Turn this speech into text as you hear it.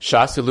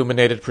Shas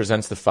Illuminated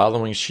presents the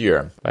following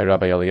shir by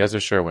Rabbi Eliezer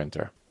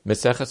Sherwinter.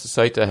 Mesechus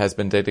Sotah has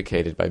been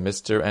dedicated by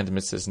Mr. and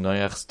Mrs.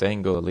 Noach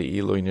Stengel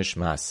Le'iloi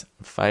Nishmas,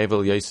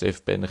 Feivel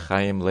Yosef ben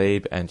Chaim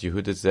Leib and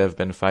Yehuda Zev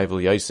ben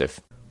Feivel Yosef.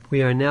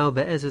 We are now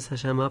Be'ezus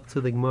Hashem up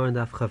to the Gemara in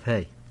Daf Chaf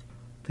Hei.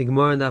 The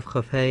Gemara in Daf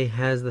Chaf Hei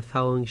has the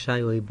following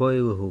shaila: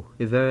 Boiluhu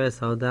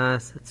Iveres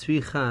Aldas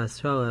Tzricha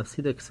Asra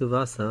Afsida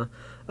Ksuvasa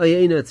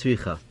Ayena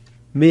Tzricha.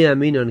 Mi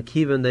aminon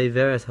kivan de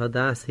Iveres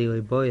Aldas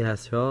Hiloi Boy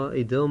Asra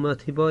Idilma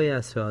Tiboy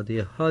Asra Di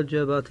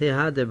Hadra Ba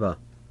Tehadeba.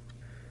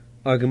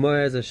 Our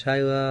Gemara has a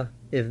shaila: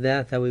 if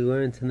that we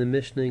learned in the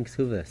Mishnah in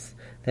Ksuvas,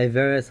 that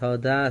Iveres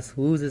Aldas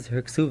loses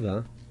her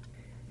Ksuva,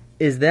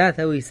 is that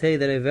we say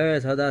that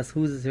Iveres Aldas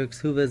loses her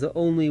Ksuvas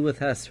only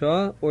with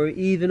Asra or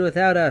even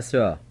without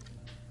Asra?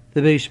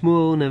 The Beis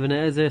Shmuel Neven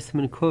Eliezer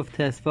Siman Kuf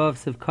Tes Vav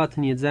Sev Katan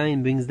Yud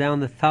Zayin brings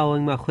down the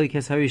following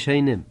machlokes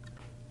Rishonim.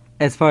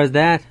 As far as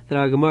that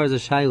our Gemara is a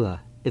shaila: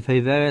 if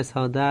Iveres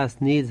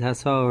Aldas needs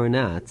Hasra or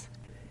not,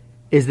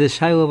 is the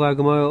shaila of our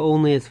Gemara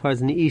only as far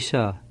as an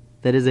Isha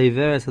that is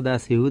Iveres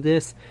Aldas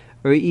Yehudis,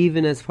 or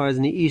even as far as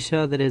an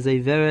Isha that is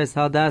Iveres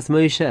Aldas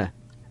Moshe?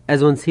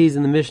 As one sees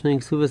in the Mishnah in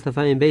Ksuvas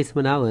Tafayim Beis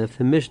Amud Aleph,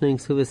 the Mishnah in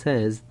Ksuvas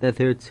says that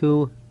there are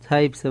two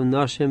types of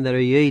Nashim that are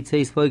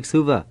Yeitzes V'Lo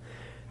Ksuva.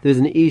 There's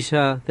an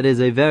Isha that is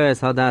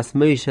Iveres Aldas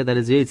Moshe that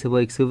is Yeitzes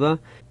V'Lo Ksuva,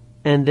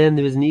 and then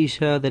there is an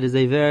Isha that is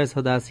Iveres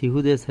Aldas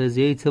Yehudis that is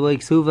Yeitzes V'Lo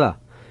Ksuva.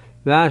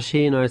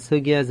 Rashi in our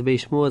Sugya as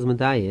Beis Shmuel's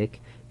Medayik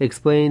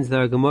explains that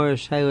our Gemara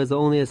shaila is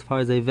only as far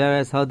as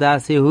Iveres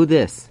Aldas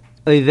Yehudis.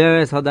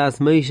 Iveres Aldas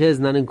Moshe is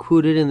not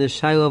included in the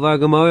shaila of our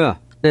Gemara.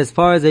 As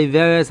far as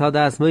Iveres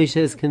Aldas Moshe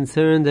is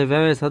concerned,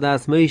 Iveres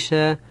Aldas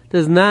Moshe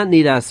does not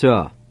need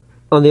Asra.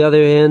 On the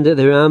other hand, the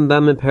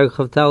Rambam in Perek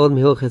Chav Daled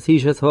Mehilchos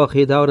Ishas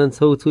Halacha Yud, and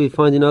so too we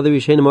find in other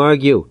Rishonim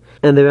argue.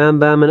 And the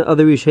Rambam and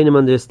other Rishonim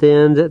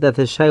understand that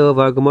the shaila of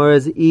our Gemara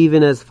is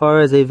even as far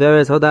as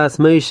Iveres Aldas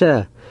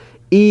Moshe.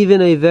 Even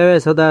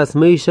Iveres Aldas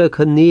Moshe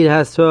could need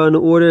Hasra in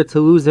order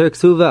to lose her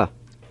Ksuva.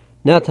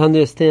 Now to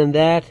understand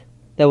that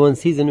one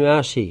sees in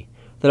Rashi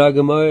that our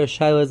Gemara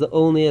shaila is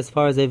only as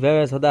far as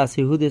Iveres Aldas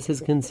Yehudis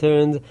is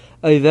concerned.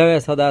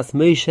 Iveres Aldas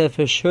Moshe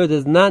for sure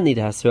does not need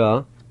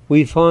Hasra.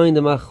 We find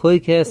the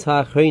machlokes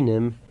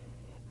Acharonim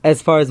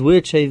as far as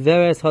which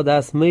Iveres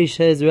Aldas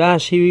Moshe is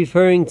Rashi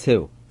referring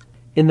to.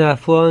 In the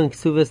Hafla in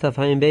Ksuvas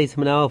Tafayim Beis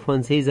Amud Aleph,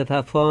 one sees that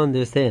Hafla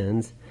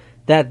understands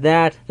that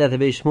the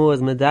Beis Shmuel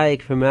is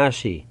medayik from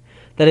Rashi,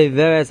 that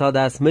Iveres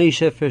Aldas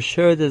Moshe for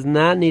sure does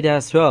not need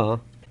Asra,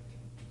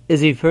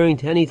 is referring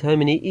to any time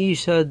an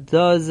Isha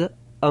does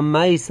a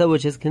Maisa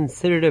which is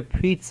considered a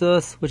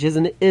Pritzus, which is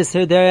an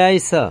Isser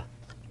Deraisa.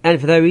 And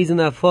for that reason,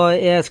 the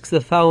Hafla asks the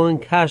following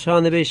kasha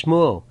on the Beis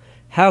Shmuel: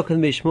 how can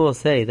the Beis Shmuel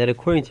say that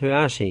according to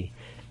Rashi,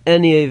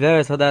 any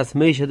Iveres Aldas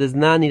Moshe does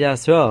not need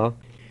Asra?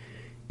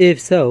 If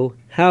so,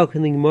 how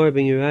can the Gemara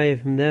bring a raya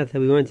from that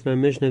we learned in our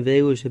Mishnah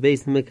Veilu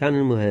Shebeis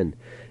Mekanim Lohen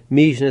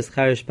Mishnas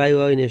Charish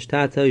Bailo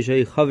Inishtata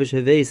Ishoy Chavish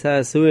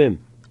Aveisa Asurim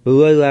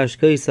V'Loi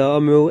Lashkoisa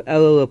Amru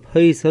Elo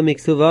Lapoisa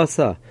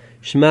Miksuvasa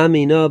Shma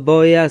Mina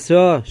Boi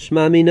Asra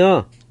Shma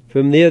Mina.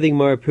 From there the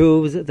Gemara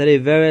proves that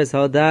Iveres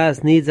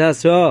Aldas needs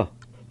Asra.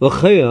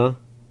 L'chaya,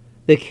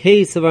 the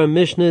case of our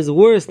Mishnah is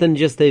worse than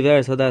just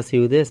Iveres Aldas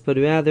Yehudis, but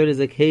rather it is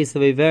a case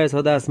of Iveres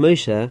Aldas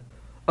Moshe,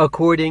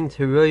 according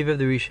to Rabbi of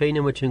the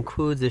Rishonim, which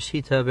includes the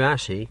Shita of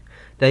Rashi,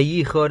 the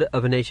Yichud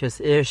of an Eishes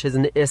Ish is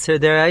an Isser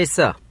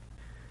Deraisa.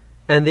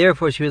 And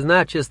therefore she was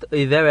not just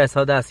Iveres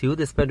Aldas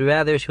Yehudis, but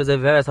rather she was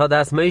Iveres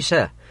Aldas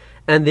Moshe,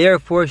 and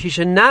therefore she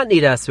should not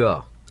need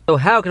Asra. So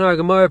how can our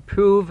Gemara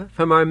prove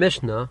from our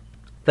Mishnah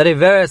that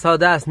Iveres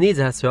Aldas needs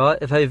Asra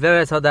if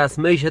Iveres Aldas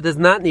Moshe does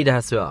not need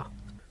Asra?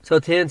 So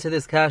to answer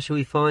this kasha,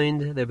 we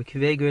find that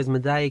Rabbi is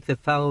medayik the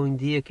following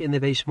diak in the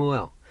Beis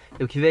Shmuel.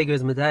 Rabbi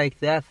is medayik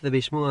that the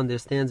Beis Shmuel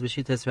understands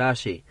b'shitas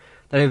Rashi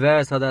that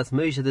Iveres Aldas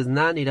Moshe does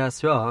not need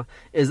Asra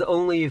is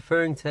only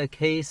referring to a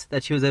case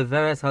that she was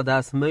Iveres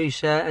Aldas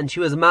Moshe and she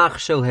was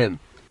machshel him.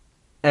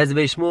 As the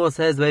Beis Shmuel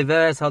says,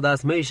 Iveres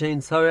Aldas Moshe in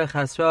Tzarech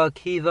Asra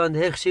kivan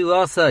hichshi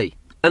lasai.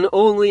 And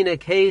only in a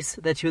case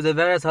that she was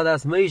Iveres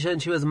Aldas Moshe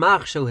and she was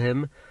machshel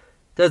him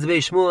does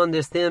Beis Shmuel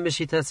understand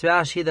b'shitas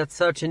Rashi that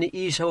such an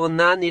Isha will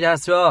not need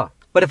Asra.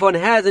 But if one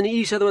has an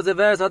Isha that was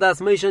Iveres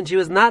Aldas Moshe and she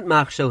was not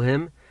machshel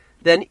him,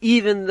 then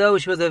even though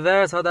she was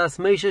Iveres Aldas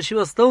Moshe, she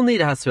will still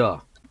need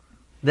Asra.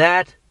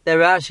 That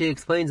Rashi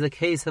explains the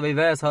case of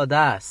Iveres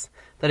Aldas,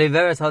 that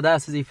Iveres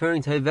Aldas is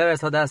referring to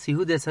Iveres Aldas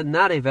Yehudis and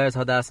not Iveres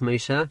Aldas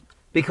Moshe,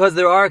 because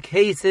there are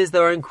cases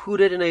that are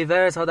included in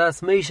Iveres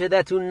Aldas Moshe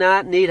that do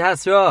not need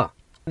Asra.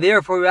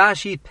 Therefore,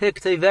 Rashi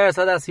picked Iveres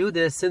Aldas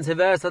Yehudis, since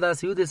Iveres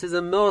Aldas Yehudis is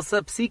a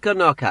Milsa Psika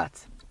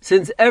Nokat,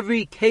 since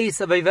every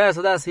case of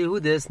Iveres Aldas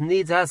Yehudis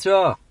needs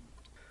Asra.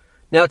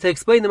 Now, to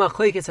explain the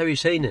machlokes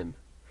Rishonim,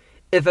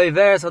 if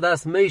Iveres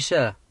Aldas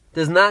Moshe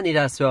does not need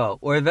Asra,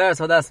 or Iveres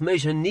Aldas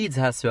Moshe needs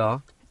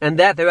Asra, and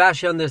that the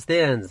Rashi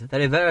understands that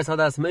Iveres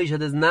Aldas Moshe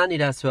does not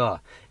need Asra,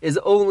 is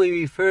only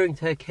referring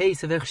to a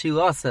case of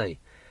Ichshilasei,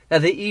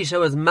 that the Isha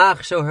was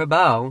machsho her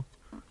Baal,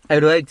 I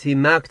would like to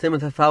mark them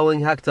with the following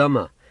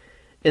Hakdama.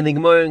 In the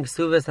Gemara in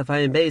Ksuvas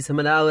Tafayim Beis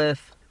Amud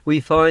Aleph, we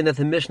find that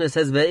the Mishnah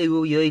says,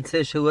 Ve'ilu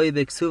yoytze shaloi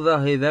b'ksuva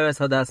ha'veres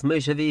hadas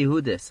Moshe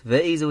v'Yehudis,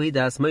 ve'izu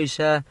hidas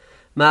Moshe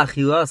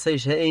ma'achilase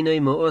she'enei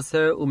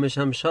mo'oser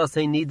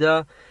u'mishamshase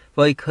nida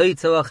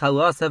v'ikoytze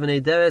la'chalase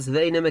v'nederes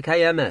ve'ene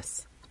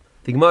mekayemes.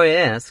 The Gemara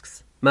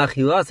asks,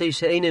 Ma'achilase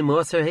she'enei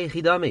mo'oser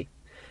heichidami.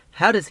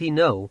 How does he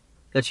know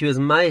that she was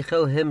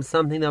meichel him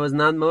something that was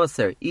not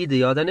mo'oser? Ida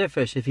yada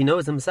nifresh. If he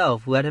knows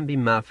himself, let him be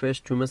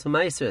mafresh trumas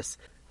u'maisris.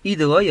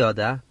 Ida lo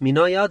yada,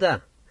 mino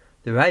yada.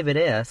 The Rabbi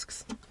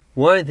asks,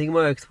 why did the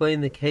Gemara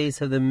explain the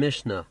case of the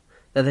Mishnah,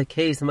 that the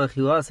case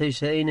Machilase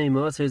she'enei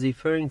mo'oser is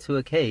referring to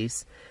a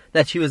case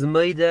that she was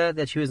moida,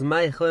 that she was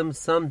meichel him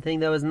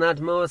something that was not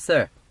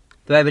mo'oser?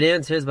 The Rabbi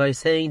answers by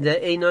saying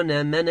that Einon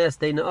ne'menes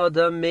dein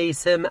adam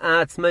meisim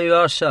atzmei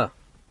rasha.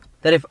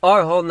 That if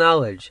our whole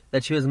knowledge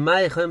that she was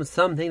meichel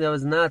something that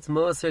was not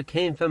mo'oser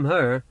came from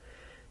her,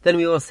 then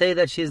we will say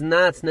that she is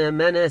not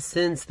ne'menes,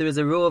 since there is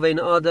a rule of ein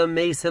adam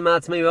meisim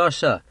atzmei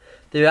rasha.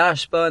 The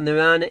Rashba and the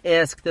Ran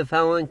ask the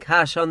following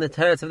kash on the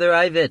teretz of their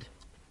Ivid.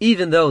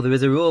 Even though there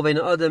is a rule of ein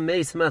adam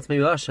meisim atzmei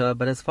rasha,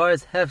 but as far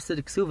as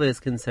hefsid ksuva is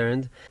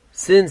concerned,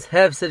 since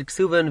hefsid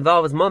ksuva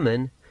involves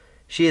mammon,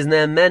 she is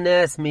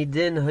ne'menes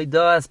midin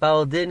hoidas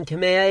bal din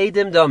k'mei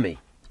edim dami.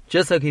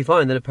 Just like we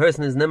find that a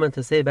person is neman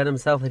to say about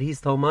himself that he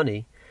stole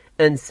money,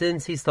 and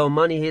since he stole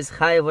money he is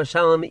chayav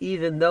v'shalom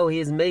even though he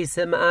is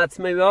meisim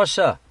atzmei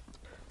rasha.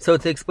 So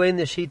to explain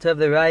the shita of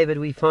the Ravid,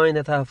 we find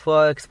that the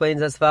Hafla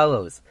explains as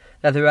follows,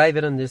 that the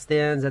Ravid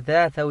understands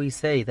that we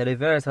say that a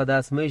veres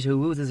hadas Moshe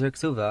who loses her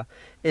ksuva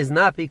is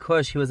not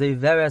because she was a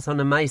veres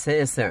on a Maisa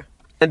Isser.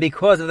 And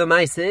because of the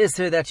Maisa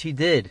Isser that she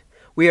did,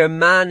 we are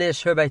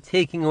manish her by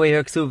taking away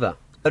her ksuva.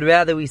 But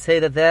rather we say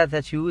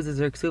that she loses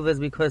her ksuva is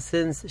because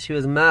since she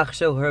was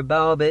machshel her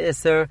baal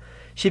be'isser,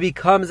 she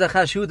becomes a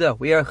chashuda.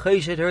 We are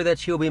choshed her that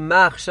she will be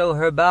machshel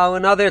her baal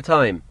another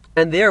time,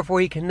 and therefore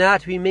he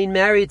cannot remain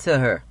married to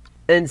her.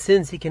 And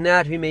since he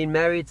cannot remain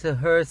married to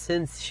her,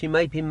 since she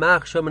might be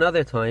machshel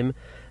another time,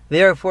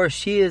 therefore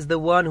she is the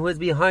one who is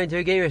behind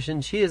her gerish,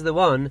 and she is the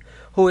one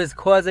who is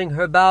causing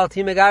her baal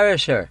to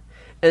megarish her.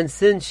 And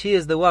since she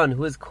is the one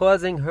who is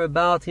causing her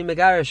baal to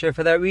megarish her,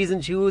 for that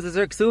reason she loses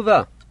her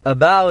ksuva. A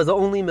baal is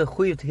only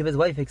mechuyev to give his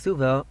wife a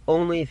ksuva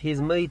only if he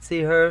is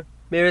mitzi her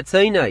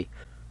meritzainai.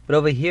 But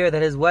over here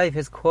that his wife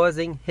is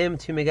causing him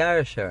to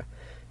megarish her,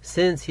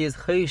 since he is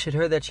choshed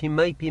her that she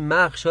might be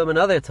machshel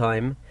another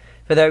time,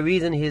 for that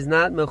reason he is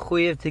not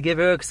mechuyev to give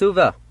her a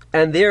ksuva.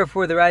 And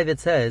therefore the Ravid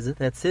says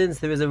that since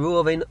there is a rule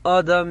of ein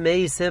adam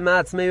meisim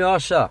atzmei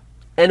rasha,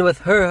 and with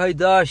her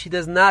haidah she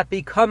does not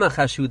become a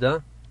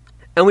chashuda,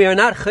 and we are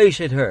not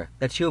choshed her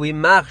that she will be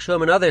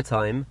machshel another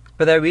time,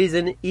 for that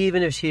reason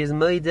even if she is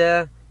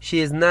moida, she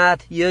is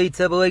not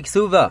yoytze b'lei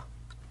ksuva.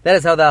 That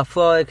is how the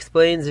Afla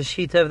explains the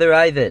shita of the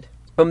Ravid.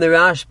 From the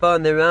Rashba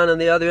and the Ran and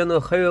the other in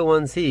the Chayra,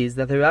 one sees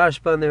that the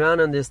Rashba and the Ran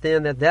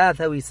understand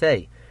that we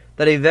say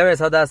that a veres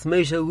hadas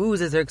Moshe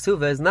loses her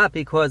ksuva is not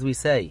because we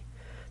say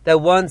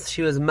that once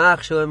she was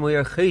machshel and we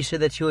are choshed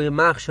that she will be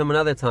machshel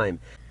another time,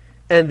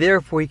 and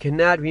therefore he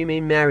cannot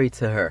remain married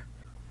to her.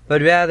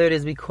 But rather it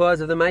is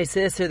because of the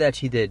Maisa Isser that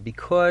she did,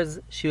 because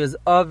she was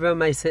Avra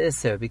Maisa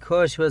Isser,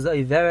 because she was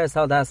a veres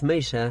hadas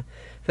Moshe,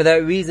 for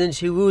that reason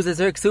she loses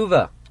her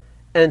ksuva.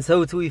 And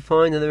so too we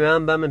find in the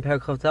Rambam in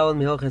Perek Chavtal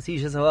and Mihochas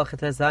Ishas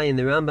Halachat Hazayin,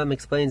 the Rambam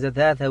explains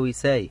that we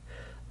say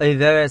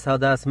Eiveres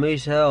Hadas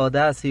Moshe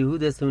Hadas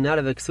Yehudis who not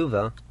of a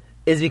ksuva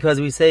is because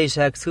we say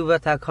Shaksuva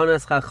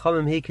Takonas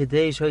Chachamim Hi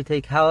Kedei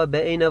Shoytei Kala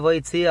Be'ena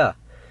Voitzia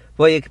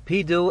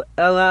Voyikpidu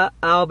Ela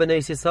Al B'nei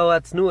Yisrael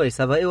Atznuis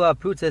Availu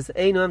Aprutzes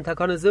Einam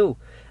Takonazu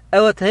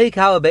Ela Tei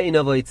Kala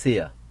Be'ena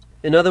Voitzia.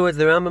 In other words,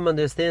 the Rambam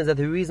understands that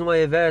the reason why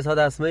Eiveres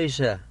Hadas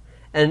Moshe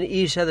and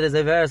Isha that is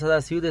Eiveres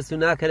Hadas Yehudis do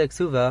not get a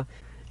ksuva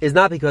is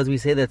not because we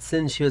say that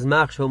since she was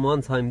machshel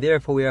one time,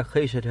 therefore we are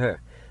choshed her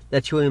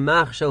that she will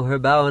machshel her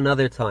baal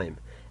another time,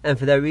 and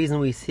for that reason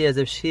we see as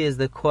if she is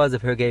the cause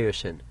of her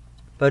gerushin.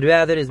 But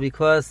rather it is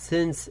because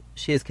since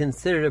she is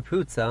considered a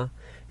prutza,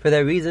 for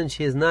that reason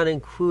she is not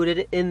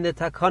included in the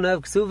takana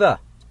of ksuva.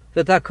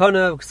 The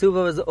takana of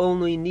ksuva was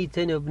only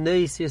nitin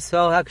ubneis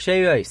yisrael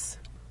haksheros.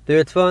 The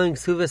Ritva in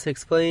Ksuvas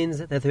explains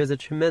that there is a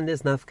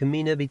tremendous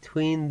nafkamina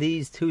between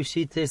these two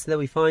shitas that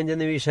we find in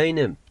the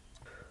Rishonim.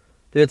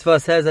 The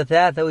Ritva says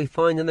that we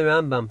find in the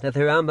Rambam, that the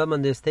Rambam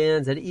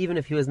understands that even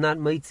if he was not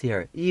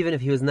Meitzir, even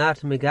if he was not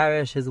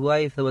Megarish, his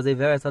wife, that was a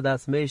Veres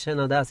Hadas Moshe and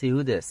Hadas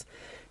Yehudis,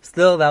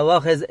 still the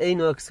halach is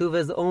Einu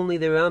Ksuvas, only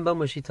the Rambam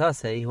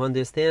Meshitase, who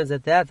understands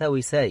that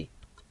we say,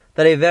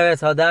 that a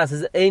Veres Hadas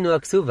is Einu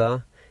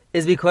Ksuva,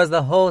 is because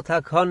the whole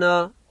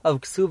takana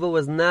of Ksuva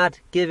was not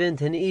given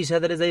to an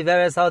Isha that is a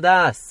Veres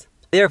Hadas.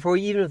 Therefore,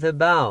 even if the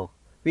Baal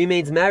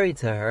remains married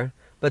to her,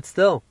 but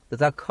still, the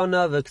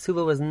takana of a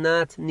ksuba was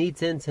not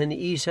nitin to an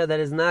isha that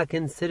is not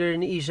considered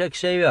an isha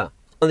kshera.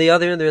 On the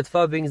other hand, the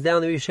Ritva brings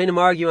down the Rishonim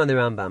argue on the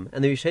Rambam,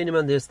 and the Rishonim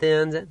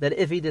understand that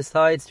if he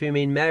decides to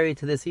remain married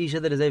to this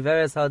isha that is a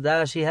veres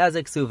haldah, she has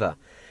a ksuva.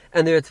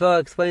 And the Ritva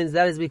explains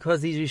that is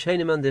because these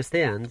Rishonim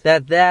understand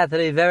that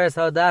a veres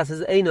haldah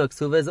is eino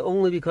ksuva is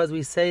only because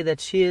we say that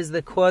she is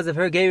the cause of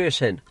her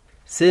gerushin.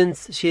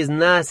 since she is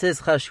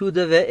nasis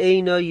chashuda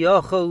ve'eino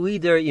yochol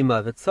lider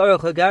ima v'tzarech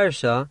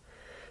hagarsha.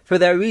 For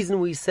that reason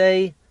we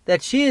say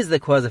that she is the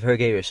cause of her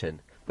gerushin.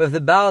 But if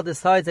the Baal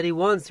decides that he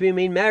wants to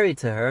remain married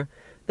to her,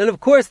 then of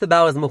course the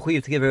Baal is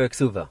mechuyev to give her a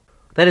ksuva.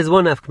 That is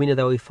one nafkamina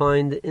that we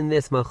find in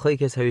this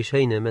Machlokes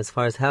Rishonim as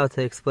far as how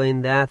to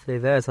explain that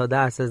Reveres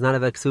Hadas does not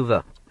have a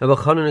ksuva.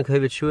 Rabbi Chanan and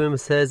Sherwinter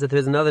says that there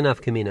is another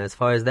nafkamina as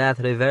far as that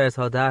Reveres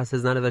Hadas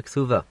does not have a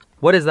ksuva.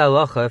 What is the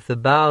halacha if the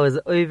Baal is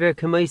over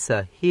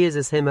kemaisa? He is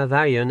the same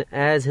avarian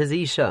as his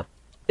isha.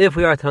 If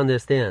we are to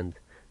understand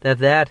that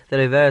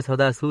Reveres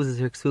Hadas loses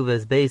her ksuva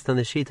is based on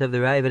the sheet of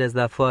the Rabbi as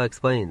the Afua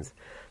explains,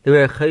 that we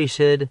are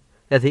chayshid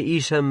that the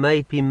isha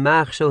might be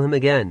machshel him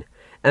again,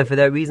 and for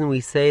that reason we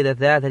say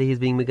that he is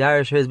being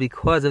megarish her is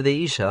because of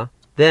the isha,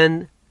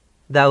 then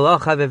the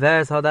halacha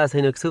Reveres Hadas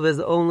in ksuva is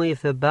only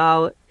if the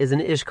Baal is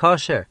an ish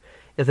kosher.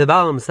 If the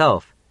Baal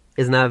himself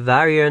is an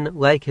avarian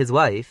like his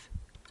wife,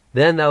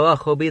 then the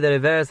halacha will be that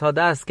Reveres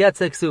Hadas gets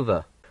a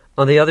ksuva.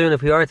 On the other hand,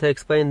 if we are to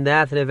explain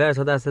that Reveres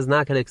Hadas does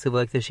not get a ksuva,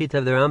 like the sheet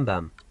of the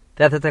Rambam,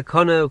 that the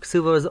takana of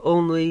ksuva is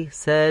only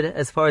said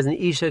as far as an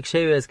isha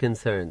kshera is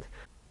concerned,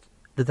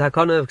 the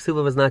takana of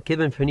ksuva was not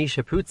given for an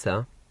isha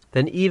prutza,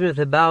 then even if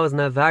the Baal is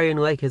not avarian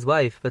like his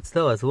wife, but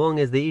still, as long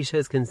as the isha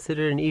is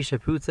considered an isha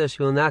prutza,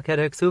 she will not get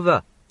her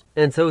ksuva.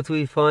 And so too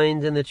we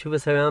find in the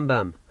Chuvas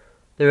Rambam.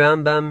 The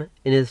Rambam,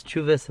 in his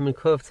Chuvas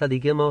Mekuf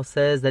Tzadi Gimel,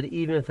 says that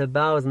even if the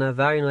Baal is not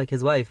avarian like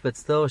his wife, but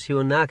still she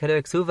will not get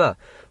her ksuva,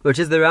 which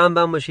is the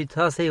Rambam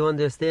Mashitase, who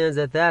understands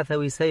that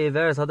we say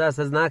Reveres Hadas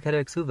does not get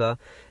her ksuva,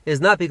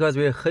 is not because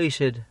we are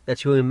chayshid that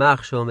she will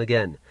machshel him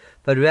again,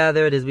 but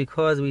rather it is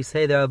because we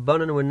say the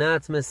Rabbanan were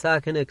not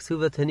mesaken a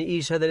ksuva to an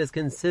isha that is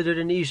considered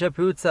an isha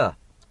prutza.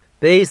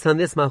 Based on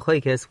this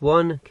machlokes,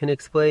 one can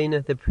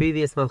explain the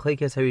previous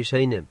machlokes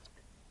Rishonim.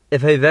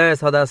 If Reveres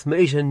Hadas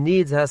Meisha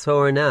needs hasra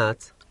or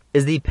not,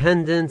 is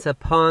dependent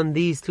upon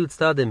these two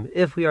tzadim.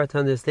 If we are to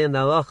understand the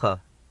halacha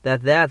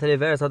that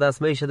Reveres Hadas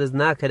Meisha does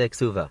not get a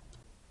ksuva,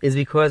 is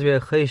because we are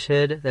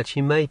chayshid that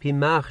she might be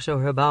machshel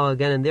her Baal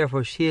again, and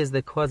therefore she is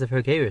the cause of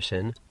her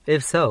gerushin.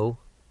 If so,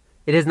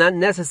 it is not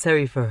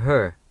necessary for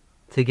her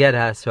to get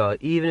hasra.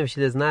 Even if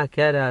she does not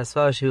get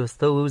hasra, she will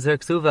still lose her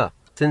ksuva.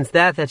 Since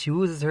that she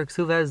loses her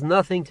ksuva has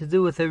nothing to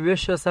do with the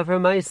rishos of her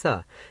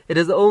maisa. It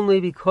is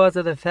only because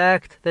of the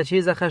fact that she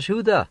is a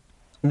chashuda.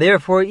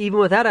 Therefore, even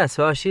without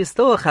hasra, she is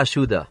still a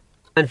chashuda.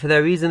 And for that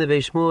reason, the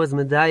Beis Shmuel is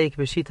medayik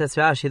b'shitas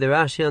Rashi. The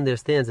Rashi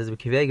understands, as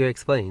Kiveger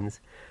explains,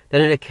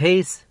 that in a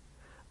case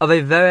of a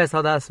Reveres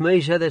Hadas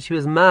Meisha that she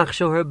was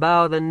machshel her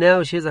Baal, then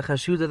now she is a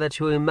chashuda that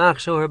she will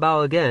machshel her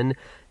Baal again.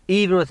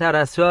 Even without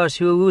hasra,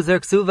 she will lose her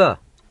ksuva.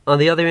 On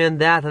the other hand,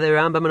 that the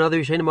Rambam and other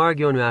Rishonim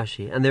argue on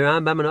Rashi, and the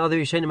Rambam and other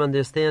Rishonim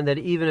understand that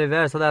even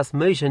Reveres Hadas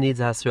Meisha needs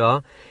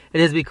hasra.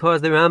 It is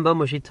because the Rambam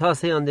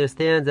Moshitase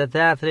understands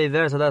that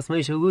Reveres Hadas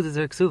Meisha loses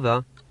her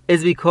ksuva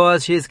is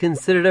because she is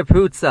considered a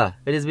prutza.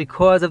 It is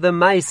because of the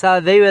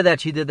Maisa Avera that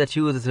she did that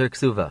she loses her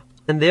ksuva,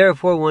 and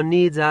therefore one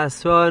needs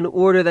hasra in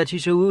order that she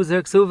should lose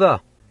her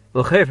ksuva.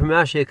 Well, here from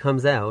Rashi it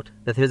comes out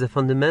that there is a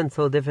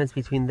fundamental difference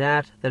between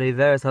that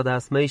Reveres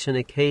Hadas Meisha in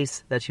a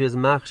case that she was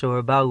machshel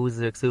or Baal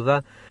loses her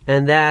ksuva,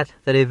 and that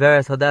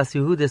Reveres Hadas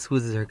Yehudis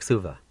loses her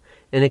ksuva.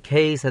 In a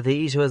case that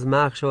the isha was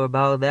machshel or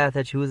Baal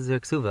that she loses her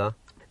ksuva,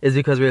 is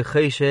because we are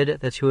chayshid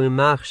that she will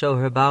machshel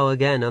her Baal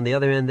again. On the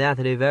other hand, that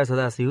Reveres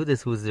Hadas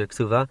Yehudis loses her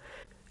ksuva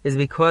is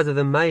because of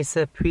the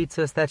Maisa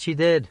Pritzos that she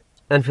did.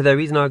 And for that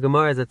reason, our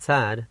Gemara is a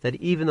tzad that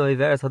even though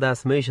Reveres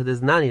Hadas Meisha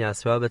does not need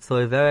asra, but still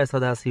Reveres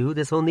Hadas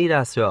Yehudis will need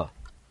asra.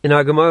 In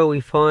our Gemara, we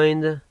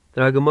find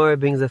that our Gemara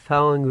brings the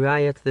following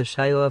raya to the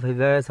shayla of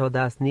Reveres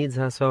Hadas needs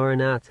asra or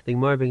not. The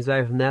Gemara brings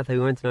raya from that we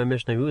learned in our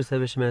Mishnah Rusa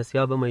V'Shemes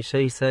Yabba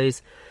Moshe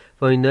says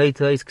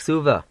V'Inoitais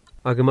Ksuva.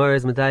 Our Gemara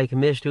is Medayik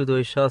Mishtu Do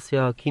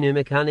Ishasya Hakinu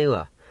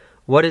Mekanila.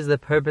 What is the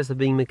purpose of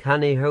being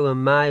Mekane her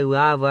Lamai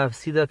Lav Lav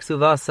Sida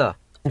Ksuvasa?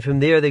 And from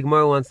there, the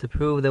Gemara wants to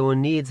prove that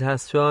one needs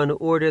hasra in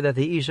order that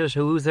the isha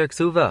shall lose her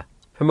ksuva.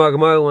 From our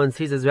Gemara, one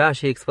sees, as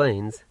Rashi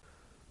explains,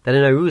 that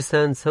in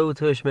Arusa and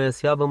Sotah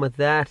Shmeres Yabam with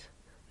that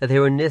they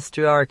were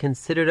nistra are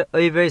considered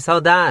Reveres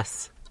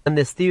Hadas, and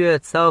the stira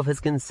itself is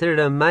considered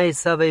a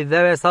Maisa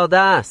Reveres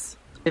Hadas.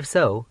 If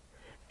so,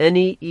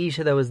 any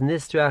isha that was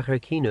nistra her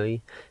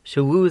kinoi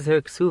shall lose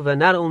her ksuva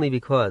not only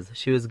because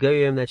she was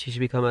goyim that she should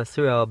become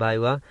asura al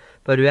baila,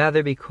 but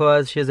rather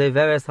because she is a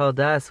Reveres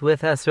Hadas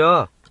with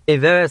asra.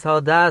 Reveres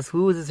Hadas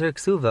loses her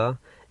ksuva,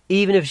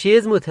 even if she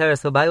is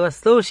muteres al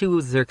still she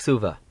loses her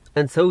ksuva.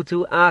 And so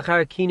too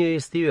achar kinu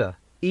yistira.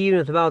 Even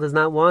if the Baal does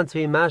not want to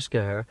be mashka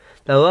her,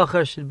 the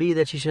halacha should be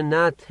that she should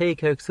not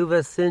take her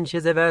ksuva since she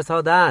is a Reveres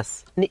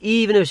Hadas. And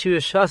even if she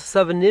was shas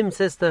of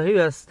nimses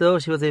tahira, still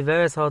she was a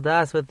Reveres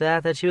Hadas with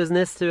that she was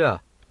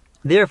nistira.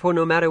 Therefore,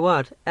 no matter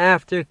what,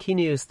 after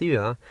kinu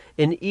yistira,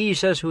 an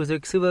isha should lose her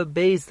ksuva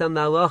based on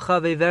the halacha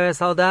of Reveres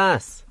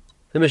Hadas.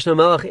 The Mishnah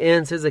Malach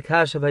answers the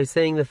kasha by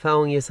saying the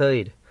following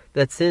yisoid,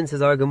 that since,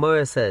 as our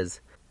Gemara says,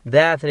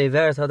 that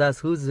Reveres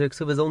Hadas loses her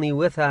ksuva is only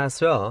with a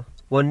hasra,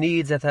 one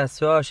needs that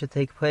hasra should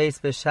take place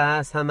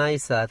b'shas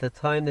hamaisa at the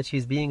time that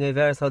she's being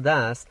Reveres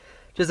Hadas,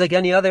 just like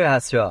any other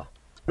hasra.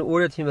 In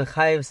order to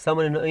mechayev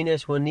someone in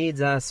Einish, one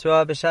needs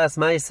Asra b'shas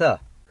Maisa.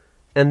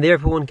 And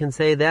therefore one can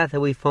say that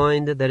we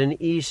find that an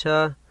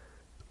Isha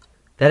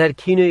that had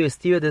Kinui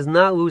Ustira does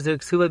not lose her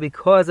Ksuva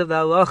because of the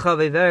halacha of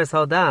Averes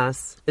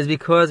Haldas, is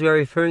because we are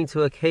referring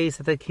to a case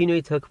that the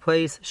Kinui took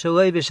place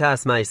Shaloi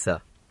b'shas Maisa.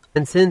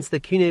 And since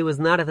the Kinui was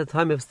not at the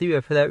time of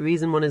Stira, for that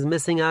reason one is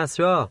missing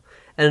Asra.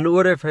 And in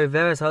order for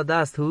Averes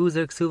Haldas to lose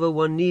her Ksuva,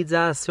 one needs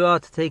Asra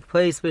to take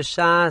place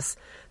b'shas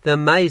the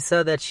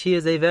Maisa that she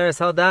is Averes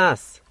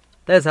Haldas.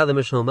 That is how the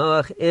Mishnah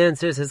Malach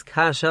answers his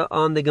kasha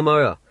on the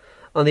Gemara.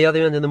 On the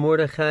other end, in the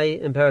Mordechai,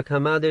 in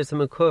Parakhamad, there's some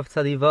Mekuf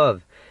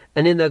Tzadivav.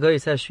 And in the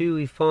Goyis Hashri,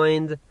 we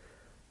find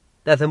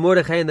that the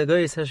Mordechai in the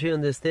Goyis Hashri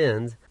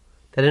understands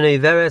that an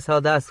Averes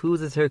Haldas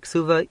loses her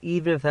Ksuva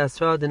even if the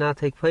Asra did not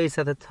take place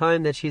at the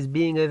time that she's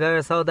being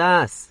Averes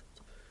Haldas.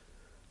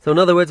 So in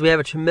other words, we have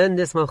a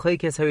tremendous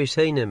Machlekes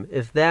HaRishonim.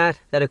 If that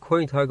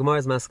according to our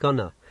Gemara's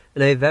Maskana,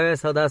 an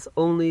Averes Haldas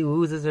only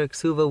loses her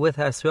Ksuva with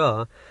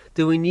Asra,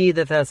 do we need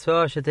that the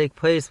Asra should take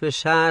place with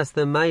Shas,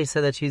 the Maisa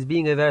that she's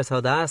being Averes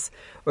Haldas,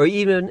 or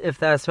even if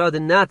the Asra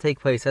did not take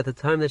place at the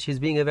time that she's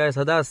being Averes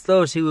Haldas,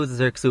 still she loses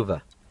her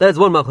Ksuva? That is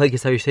one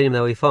Machlekes HaRishonim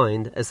that we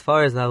find, as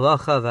far as the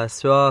halacha of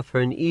Asra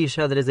for an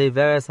Isha that is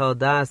Averes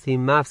Haldas, he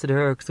mafsid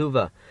her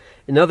Ksuva.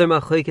 Another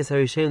Machlekes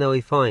HaRishonim that we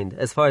find,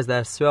 as far as the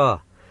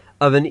Asra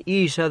of an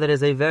Isha that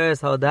is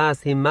Averes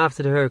Haldas, he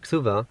mafsid her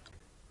Ksuva,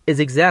 is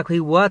exactly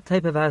what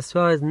type of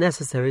Asra is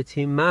necessary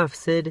to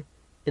mafsid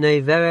in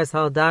Averes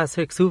Haldas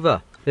her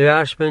Ksuva. The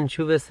Rashba in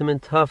Shuvah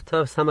Siman Tov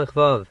Samach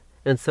Vav,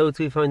 and so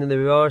too we find in the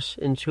Rosh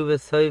in Shuvah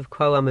Soiv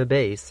Kol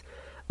Amabes,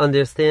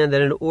 understand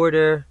that in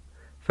order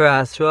for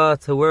Asra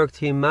to work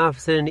to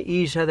mafsid an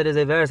Isha that is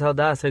Averes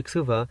Haldas her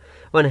Ksuva,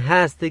 one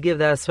has to give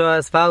the Asra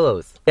as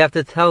follows. We have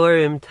to tell her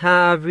Im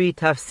Tavri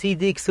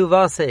Tafsidi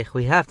Ksuvasech.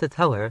 We have to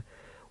tell her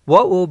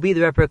what will be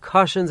the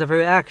repercussions of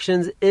her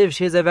actions if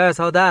she is Averes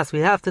Haldas. We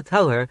have to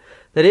tell her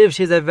that if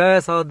she is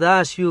Averes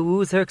Haldas, she will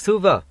lose her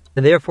Ksuva.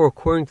 And therefore,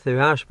 according to the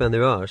Rashba and the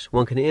Rosh,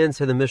 one can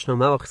answer the Mishnah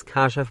Malach's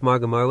Kasha from our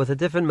Gemara with a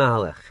different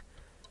Mahalech.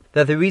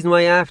 That the reason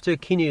why after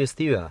Kinui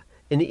Ustira,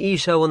 an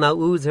Isha will not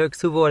lose her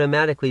Ksuva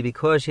automatically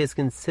because she is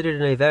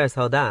considered an Averes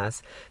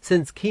Haldas,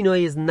 since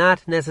Kinui is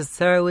not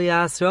necessarily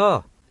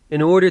Asra.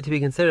 In order to be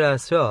considered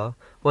Asra,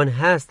 one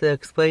has to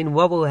explain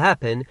what will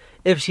happen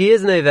if she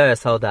is an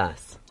Averes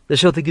Haldas. The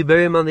Shotah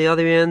Giberim on the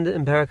other end,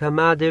 in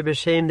Parakhamad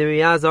B'Shem, the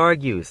Riyaz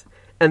argues,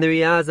 and the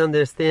Riyaz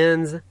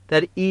understands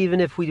that even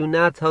if we do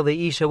not tell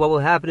the Isha what will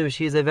happen if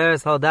she is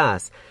Averes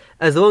Haldas,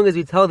 as long as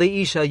we tell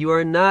the Isha you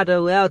are not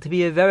allowed to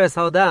be Averes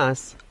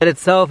Haldas, that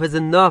itself is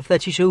enough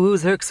that she should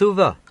lose her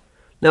Ksuva.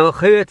 Now,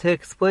 to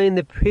explain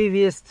the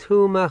previous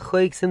two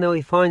machlekes that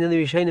we find in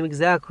the Rishonim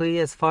exactly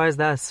as far as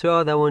the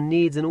Asra that one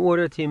needs in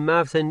order to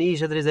mafsid an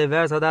Isha that is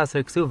Averes Haldas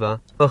her Ksuva,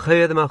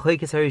 the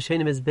machlekes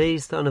HaRishonim is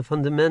based on a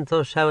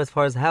fundamental shell as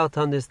far as how to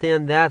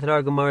understand that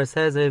our Gemara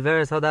says that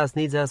Averes Haldas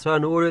needs Asra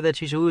in order that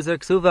she should lose her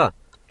Ksuva.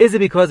 Is it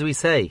because we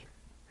say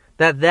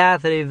that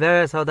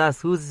Averes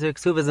Haldas loses her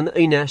Ksuva is an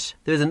Einesh?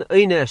 There is an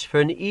Einesh for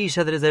an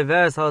Isha that is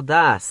Averes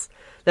Haldas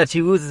that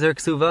she loses her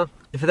Ksuva.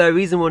 For that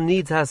reason one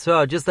needs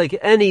Hasra, just like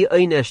any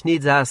Einesh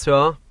needs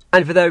Hasra.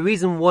 And for that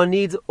reason one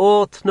needs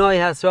all Tnoi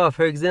Hasra.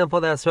 For example,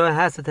 the Hasra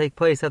has to take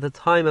place at the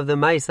time of the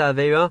Maisa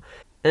Avera.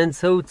 And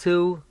so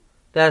too,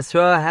 the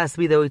Hasra has to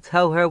be that we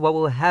tell her what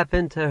will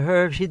happen to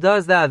her if she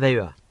does the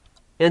Avera.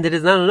 And it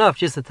is not enough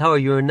just to tell her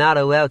you are not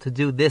allowed to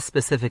do this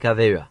specific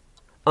Avera.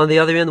 On the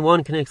other hand,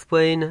 one can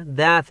explain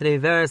that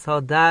Averes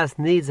Haldas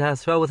needs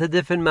Hasra with a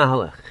different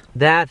Mahalach.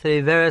 That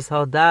Averes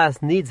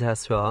Haldas needs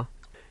Hasra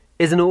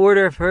is in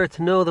order for her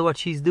to know that what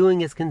she's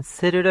doing is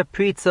considered a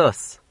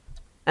pritzos.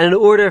 And in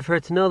order for her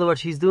to know that what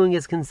she's doing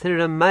is considered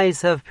a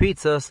maisa of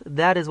pritzos,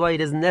 that is why it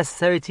is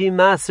necessary to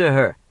master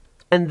her.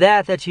 And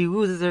that she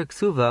loses her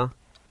ksuva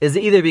is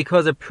either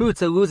because a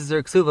prutza loses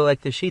her ksuva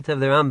like the shita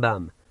of the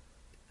Rambam,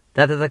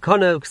 that the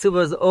takana of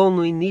ksuva is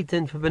only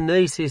nitin for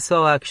b'noisi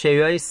sohak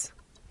sheiros,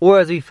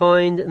 or as we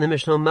find in the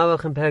Mishnah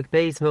Malach and Perek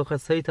Beis,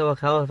 Milchas Sotah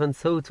Achalef, and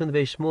so too in the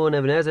Beishmur and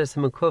Eben Ezer,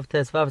 Simukuf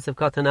Tes Vav Sev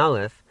Katan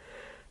Aleph,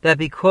 that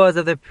because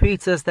of the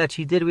pritzas that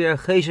she did, we are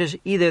chayshish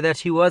either that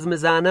she was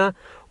mezana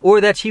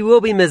or that she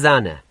will be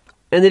mezana.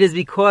 And it is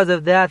because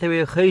of that we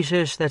are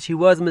chayshish that she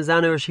was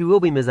mezana or she will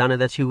be mezana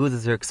that she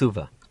loses her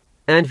ksuva.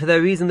 And for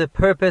that reason, the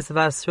purpose of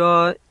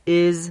Asra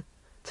is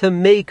to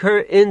make her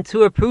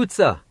into a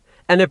prutza.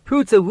 And a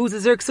prutza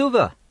loses her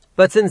ksuva.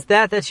 But since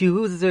that she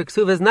loses her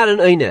ksuva is not an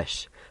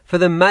einesh for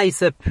the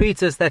maisa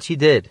pritzas that she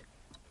did,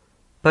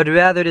 but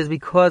rather it is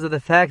because of the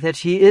fact that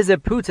she is a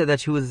prutza that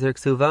she loses her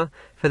ksuva.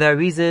 For that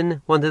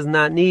reason, one does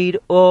not need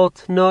all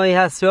tnoi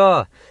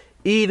hasra,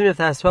 even if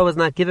the hasra was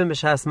not given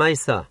b'shas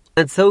maisa.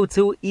 And so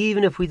too,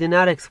 even if we do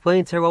not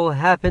explain to her what will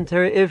happen to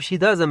her if she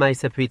does a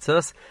maisa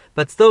pritzos,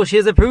 but still she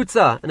is a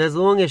prutza, and as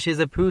long as she is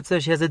a prutza,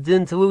 she has a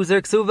din to lose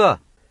her ksuva.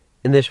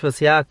 In the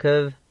Shvus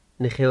Yaakov,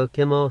 Nechil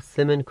Kimel,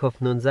 Simen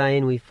Kof Nun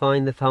Zayin, we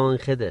find the following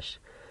chiddush.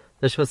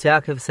 The Shvus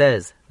Yaakov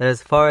says that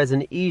as far as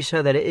an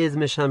isha that it is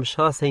misham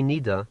shasei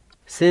nida,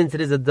 since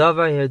it is a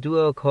davar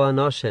yerdua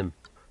koanoshim,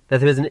 that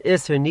there is an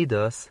iser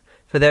nidos,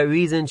 For that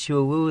reason, she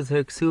will lose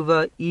her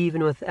ksuva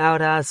even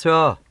without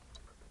asra.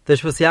 The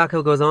Shvus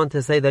Yaakov goes on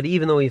to say that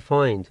even though we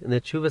find in the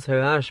Tshuvas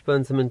Harashba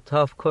and Siman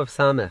Tov Kuf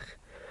Samech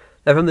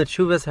that from the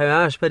Tshuvas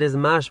Harashba it is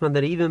mashma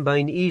that even by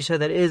an isha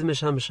that is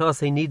misham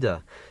shasei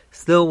nida,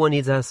 still one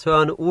needs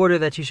asra in order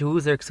that she should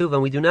lose her ksuva.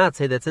 And we do not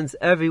say that since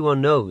everyone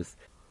knows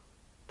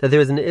that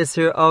there is an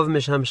isser of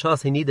misham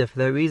shasei nida, for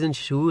that reason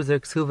she should lose her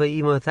ksuva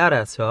even without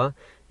asra,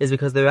 is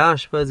because the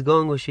Rashba is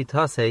going with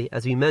Shitase,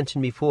 as we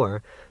mentioned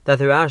before, that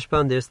the Rashba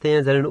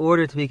understands that in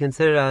order to be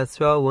considered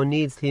asra, one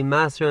needs to be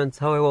master and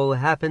tell her what will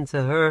happen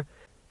to her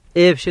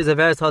if she is a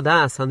veres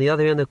haldas. On the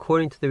other hand,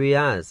 according to the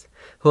Riaz,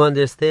 who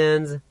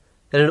understands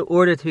that in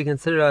order to be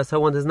considered asra,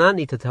 one does not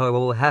need to tell her what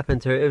will happen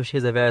to her if she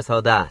is a veres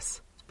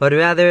haldas, but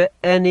rather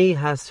any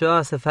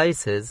hasra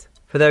suffices.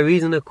 For that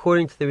reason,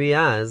 according to the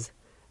Riaz,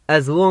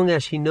 as long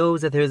as she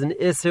knows that there is an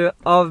isser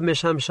of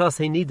misham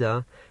shasei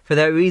nida, for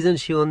that reason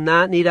she will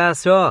not need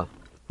asra.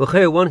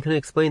 Well, one can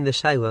explain the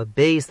shayla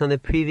based on the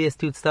previous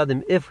two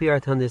tzadim if we are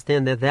to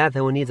understand that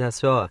one needs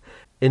asra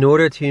in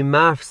order to be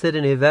mafsid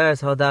in a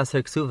veres haldas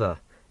her ksuva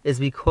is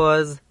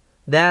because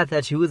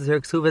that she loses her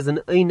ksuva is an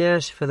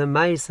einesh for the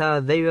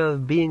ma'isa aveira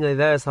of being a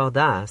veres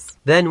haldas.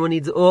 Then one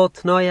needs all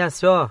tnoi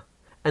asra,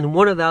 and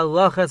one of the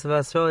halachas of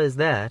asra is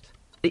that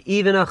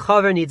even a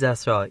chaver needs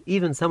asra.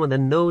 Even someone that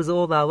knows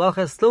all the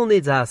halachas still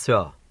needs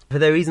asra. For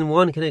that reason,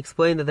 one can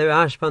explain that the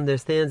Rashba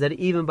understands that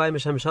even by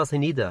Misham Shasei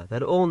Nida,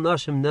 that all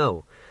Nashim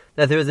know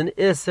that there is an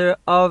Isser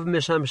of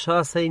Misham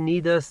Shasei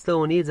Nida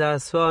still needs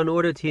asra in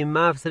order to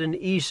mafsid an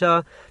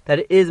Isha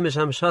that is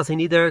Misham Shasei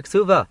Nida her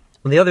ksuva.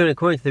 On the other hand,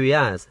 according to the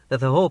Riaz,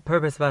 that the whole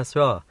purpose of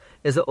asra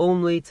is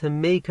only to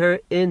make her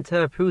into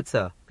a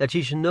prutza, that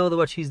she should know that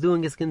what she's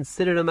doing is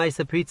considered a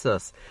maisa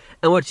pritzos,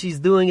 and what she's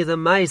doing is a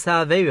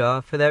maisa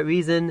aveira. For that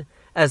reason,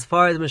 as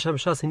far as Misham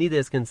Shasei Nida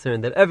is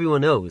concerned, that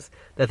everyone knows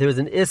that there is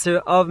an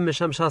isser of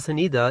Misham Shasei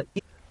Nida,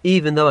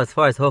 even though as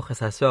far as Hochas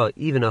Hasra,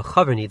 even a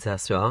chaver needs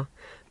Hasra,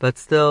 but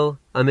still,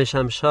 a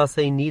Misham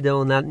Shasei Nida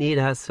will not need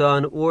Hasra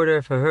in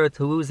order for her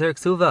to lose her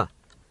ksuva.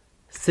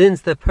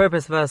 Since the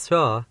purpose of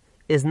Hasra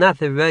is not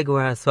the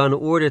regular Hasra in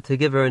order to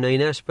give her an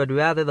einesh, but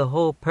rather the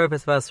whole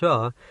purpose of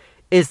Hasra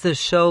is to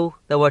show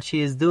that what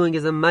she is doing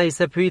is a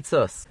Maisa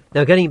Pritzos.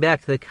 Now getting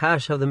back to the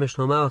kasha of the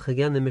Mishnah Malach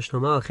again, the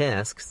Mishnah Malach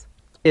asks,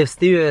 if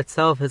stira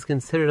itself is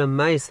considered a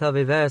Maisa of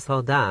a veres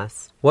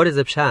haldas, what is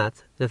a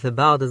pshat that if the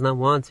Baal does not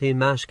want to be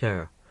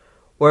mashker?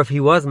 Or if he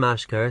was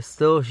mashker,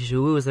 still she should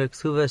lose her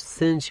ksuva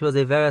since she was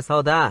a veres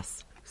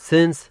haldas.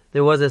 Since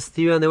there was a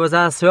stira and there was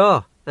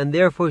asra, and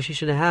therefore she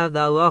should have the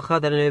halacha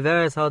that an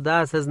averes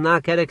haldas does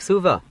not get a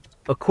ksuva.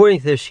 According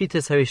to the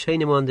Shittas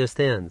Rishonim,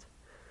 understand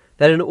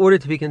that in order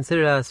to be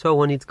considered asra,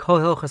 one needs kol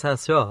hilchas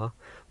asra.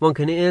 One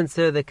can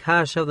answer the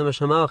kasha of the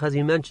Mishnah Malach, as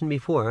we mentioned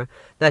before,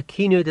 that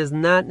kinu does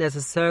not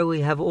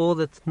necessarily have all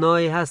the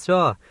tnoi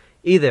hasra,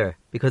 either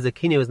because the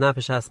kinu is not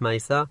peshas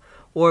maisa,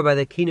 or by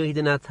the kinu he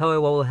did not tell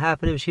her what will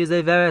happen if she is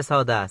a veres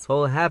haldas, what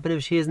will happen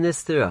if she is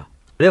nistira.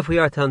 But if we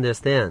are to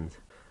understand,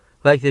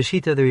 like the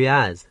sheet of the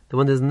Riaz, that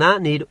one does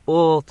not need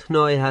all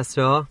tnoi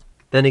hasra,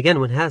 then again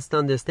one has to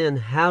understand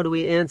how do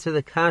we answer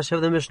the kasha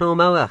of the Mishnah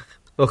Malach.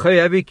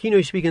 Every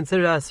kinu should be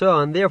considered asra,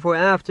 and therefore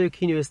after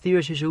kinu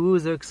stira she should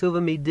lose her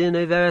ksuva midin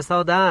averes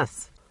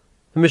haldas.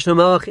 The Mishnah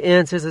Malach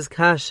answers his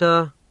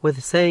kasha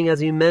with saying,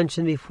 as we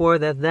mentioned before,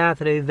 that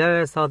a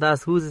veres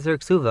haldas loses her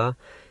ksuva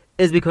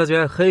is because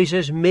her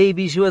choshesh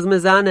maybe she was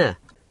mezaneh,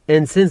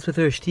 and since with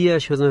her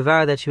shtia she was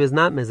mevar that she was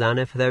not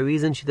mezaneh, for that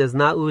reason she does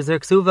not lose her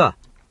ksuva.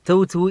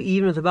 So too,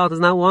 even if the Baal does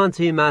not want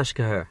to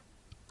mashka her,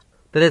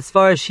 that as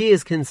far as she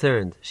is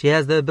concerned, she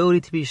has the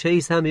ability to be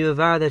sheisam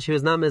mevar that she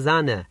was not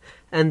mezaneh,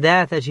 and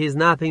that she is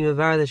not being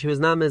mevar that she was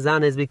not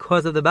mezaneh is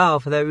because of the Baal.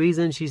 For that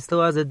reason, she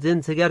still has a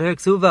din to get her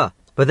ksuva.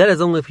 But that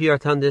is only if you are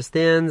to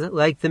understand,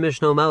 like the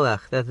Mishnah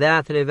Malach, that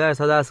a veres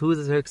haldas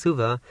loses her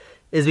ksuva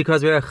is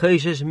because we are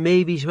choshesh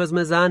maybe she was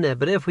mezaneh.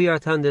 But if we are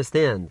to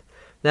understand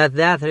that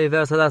a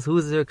veres haldas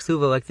loses her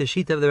ksuva, like the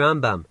sheet of the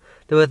Rambam,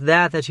 that with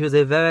that she was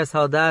a veres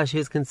haldas, she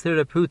is considered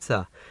a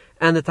prutza,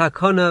 and the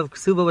takana of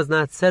ksuva was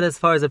not said as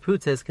far as a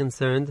prutza is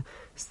concerned,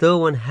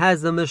 still one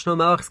has the Mishnah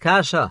Malach's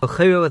kasha.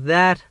 With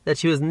that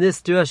she was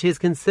nistira, she is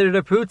considered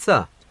a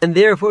prutza, and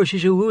therefore she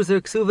should lose her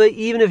ksuva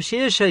even if she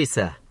is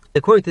sheisa.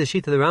 According to the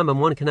sheet of the Rambam,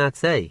 one cannot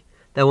say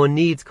that one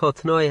needs kol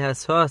tnoi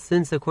hasra,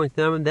 since according to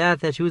the Rambam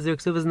that she loses her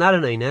ksuva is not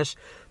an einesh,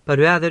 but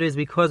rather it is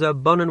because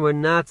Rabbanan were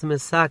not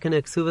mesaken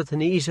a ksuva to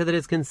neisha that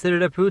is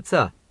considered a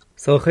prutza.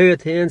 So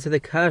to answer the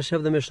kasha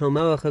of the Mishnah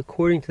Malach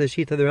according to the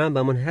sheet of the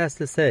Rambam, one has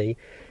to say,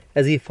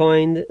 as we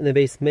find in the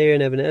Beis Meir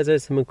and Ibn Ezer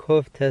Siman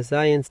Kuf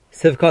Tezayin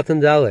Sivkot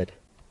and Daled,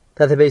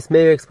 that the Beis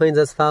Meir explains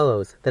as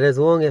follows, that as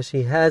long as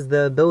she has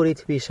the ability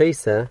to be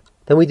sheisa,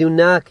 then we do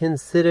not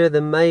consider the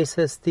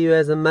Maisa Stira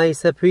as a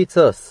Maisa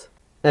Pritzos.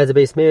 As the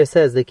Beis Meir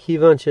says, the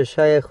Kivan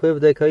Sheshayach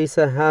Livde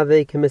Kaisa Have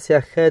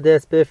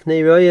Kemisyachedes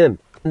Bifnei Royim.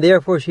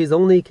 Therefore she is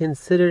only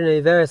considered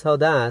an Averes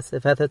Haldas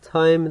if at the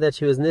time that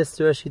she was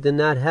Nistra she did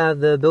not have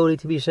the ability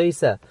to be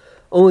sheisa.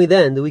 Only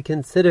then do we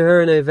consider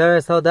her an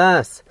Averes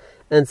Haldas.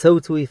 And so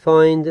too we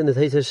find in the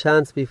Teisah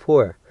Shantz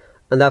before,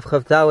 And Daf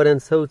Chav Daled,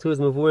 and so too is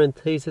Mavur and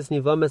Tesis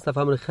Nivamis Daf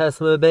Amud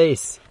Chesam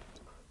Beis.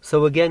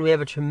 So again, we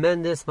have a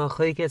tremendous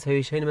machlokes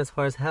Rishonim as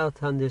far as how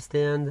to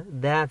understand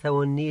that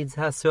one needs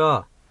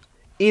hasra.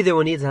 Either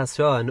one needs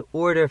hasra in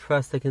order for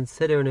us to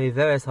consider an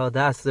Eiveres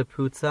Haldas as a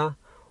prutza,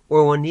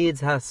 or one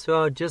needs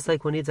hasra just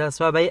like one needs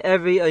hasra by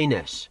every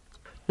Einesh.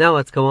 Now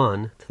let's go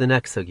on to the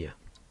next sugya.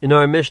 In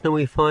our Mishnah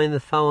we find the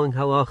following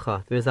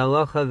halacha. There is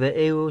halacha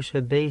ve'elu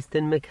shebeist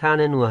in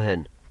mekanin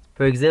lahen.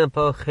 For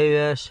example,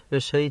 cheresh,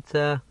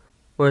 reshaita,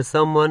 or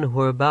someone who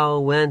her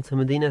baal went to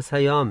Medina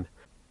Sayam,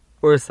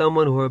 or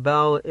someone who her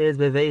baal is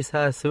beveis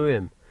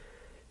ha'asurim.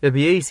 Rabbi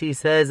Yossi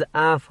says,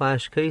 af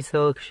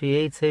ha'ashkeiso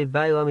k'shiyetze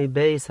ba'ila mi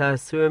beis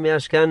ha'asurim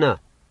yashkana.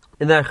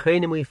 In the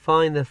Acharonim we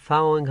find the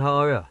following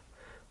ha'ara.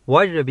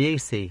 Why did Rabbi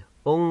Yossi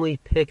only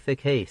pick the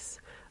case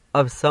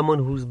of someone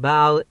whose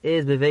baal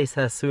is beveis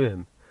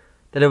ha'asurim?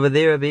 That over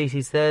there Rabbi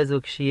Yossi says,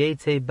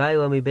 k'shiyetze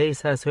ba'ila mi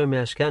beis ha'asurim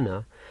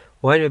yashkana.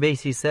 Why did Rabbi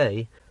Yossi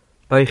say,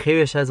 by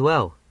cheresh as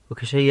well?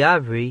 As you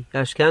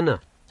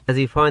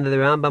find that the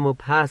Rambam who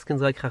paskins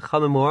like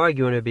Chachamim will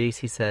argue on Rabbi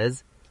Yossi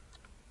says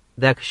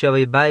that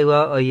Kshavei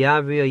Baila or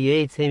Yavri or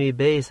Yetze mi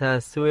Beis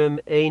HaAsurim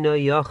Eino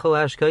Yochel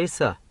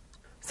Ashkaisa.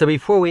 So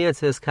before we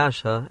answer this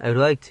kasha, I would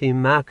like to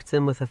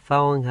maktim with the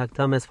following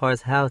hakdam as far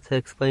as how to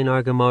explain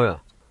our Gemara.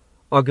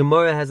 Our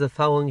Gemara has the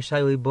following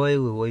shaili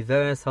boilu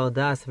Eiveres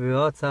Haldas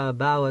V'rotza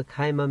Abala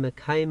Kaima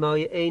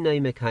Mekaima or Eino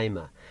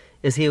Mekaima.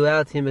 Is he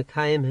allowed to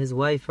mekayim his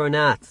wife or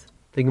not?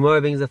 The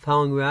Gemara brings the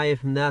following raya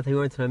from that we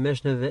learned in our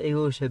Mishnah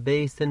ve'elu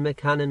shebeist in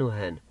mekanin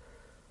uhen.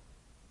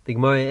 The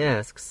Gemara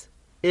asks,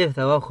 if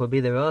the halacha would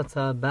be the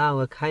rotza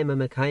baal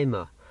kaima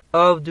mekaima,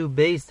 avdu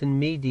based in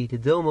midi to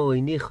domo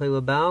inichai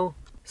labal.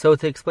 So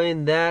to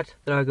explain that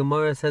our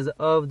Gemara says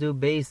avdu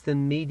based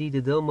in midi to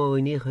domo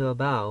inichai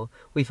labal,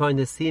 we find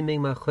the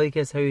seeming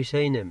machlokes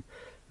Rishonim.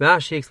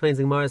 Rashi explains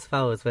the Gemara as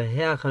follows: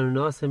 V'heach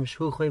hanunosim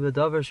shulchay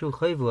b'davar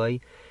shulchay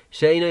v'loi.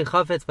 From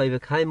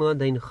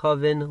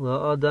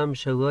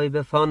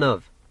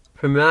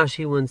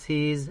Rashi one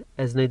sees,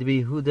 as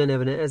Nidbi Huda and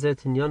Ibn Eliezer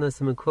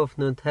Tinyonasim and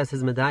Kufna and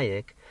Tesses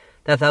Medayik,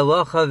 that the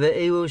halacha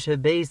ve'elu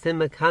shebeist in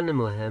mekanim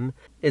lahem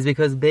is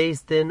because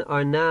based in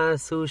are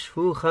na'asu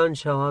shvuchan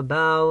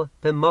shahabal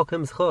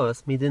b'mokim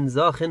schos midin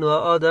zachin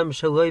la'adam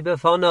shaloi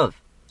befanov,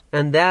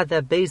 and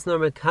that based in are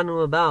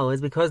mekanim labal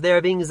is because they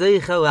are being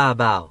zeicha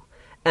la'abal,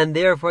 and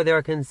therefore they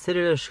are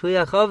considered a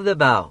shliach of the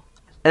baal.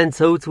 And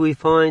so too we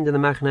find in the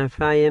Machne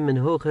Ephraim in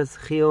Hilchos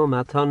Chiyul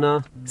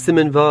Matana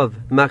Siman Vav.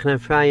 Machne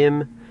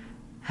Ephraim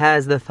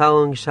has the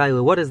following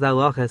shaila: what is the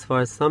halacha as far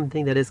as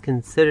something that is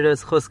considered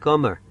as chus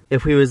gomer?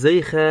 If we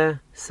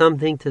rezeicha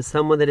something to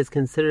someone that is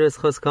considered as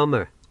chus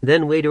gomer,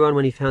 then later on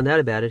when he found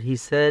out about it, he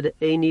said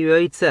Eini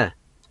Roitze.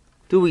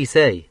 Do we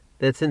say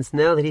that since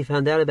now that he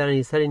found out about it and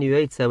he said Eini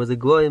Roitze was a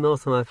goyim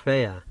also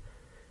afreya,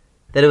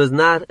 that it was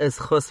not as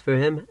chus for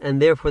him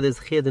and therefore this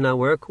chiyah did not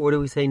work? Or do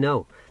we say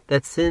no,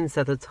 that since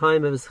at the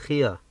time of his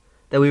chiyah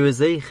that we were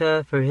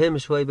zeicha for him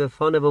shloi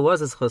b'fanav it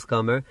was as chus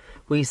gomer,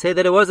 we say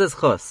that it was as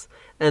chus,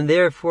 and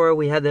therefore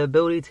we had the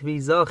ability to be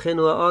zachin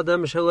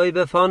la'adam shloi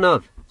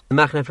b'fanav. The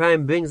Machne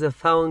Ephraim brings the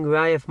following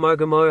raya from our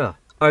Gemara.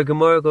 Our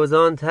Gemara goes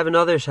on to have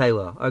another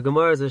shaila. Our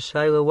Gemara is a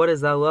shaila: what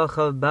is the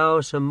halacha of baal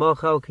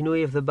shemocha al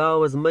kinui if the baal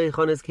was meich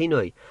on his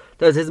kinui?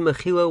 Does his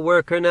mechila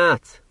work or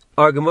not?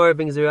 Our Gemara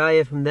brings a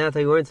raya from that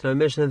I learned in our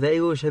Mishnah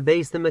ve'elu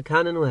shebeist in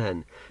mekanin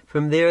lahen.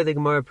 From there the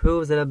Gemara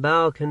proves that a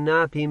baal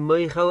cannot be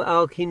meichel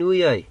al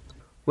kinuyai,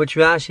 which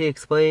Rashi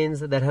explains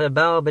that had a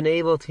baal been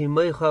able to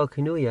meichel al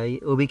kinuyai,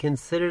 it will be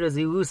considered as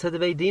ilusa de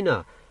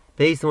beidina,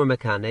 based on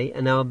mekane,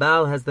 and now a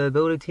baal has the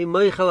ability to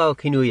meichel al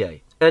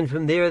kinuyai. And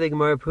from there the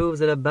Gemara proves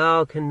that a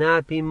baal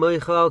cannot be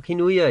meichel al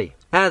kinuyai.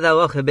 Had the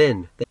halacha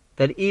been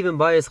that even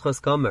by his chos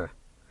gomer,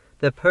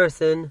 the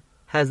person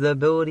has the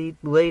ability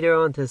later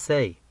on to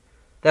say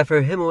that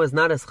for him it was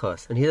not as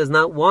chos, and he does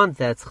not want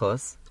that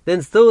chos,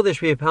 then still there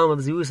should be a problem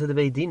of ziusa de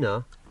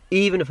beidina,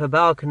 even if a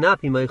baal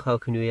cannot be meichal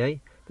kinuyai,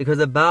 because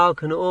a baal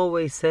can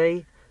always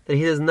say that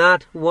he does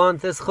not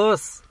want this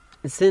chos.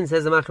 Since,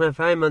 as the Machne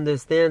Ephraim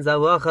understands,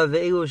 halacha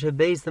ve'elu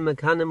shebeis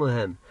mekanim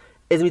lahem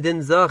is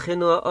midin zachin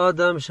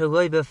la'adam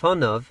shaloi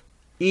b'fanav,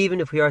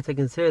 even if we are to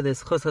consider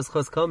this chos as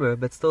chos gomer,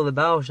 but still the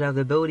baal should have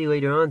the ability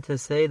later on to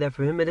say that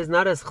for him it is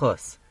not as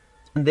chos,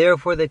 and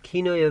therefore the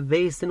kinoi of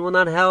beisin will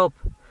not help.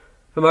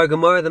 From our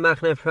Gemara, the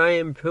Machne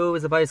Ephraim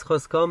proves that by his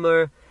chos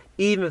gomer,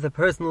 even if the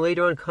person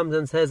later on comes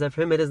and says that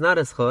for him it is not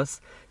as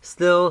chos,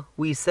 still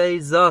we say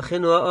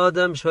zachin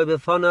la'adam shaloi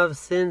b'fanav,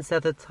 since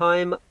at the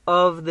time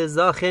of the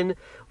zachin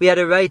we had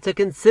a right to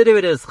consider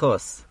it as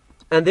chos.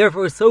 And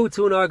therefore so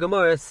too in our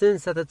Gemara,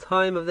 since at the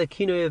time of the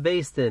kinoi of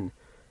beisin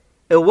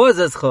it was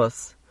as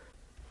chos,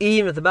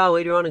 even if the baal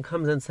later on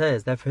comes and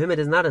says that for him it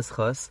is not as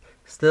chos,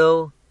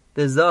 still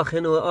the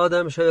zachin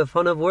la'adam shaloi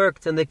b'fanav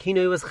worked and the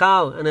kinoi was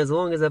chal, and as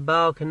long as a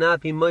baal cannot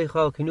be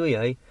meichal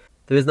kinuyai,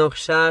 there is no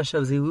chash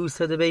of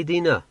zilusa de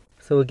beidina.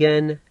 So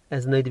again,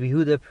 as Nidbi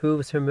Huda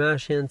proves from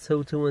Rashi, and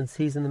so too one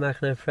sees in the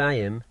Machne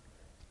Ephraim,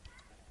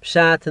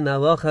 Pshat and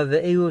halacha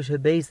ve'elu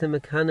shebeis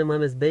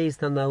mekanim is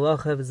based on the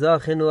halacha of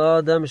zachin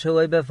la'adam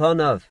shaloi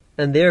befanav,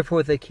 and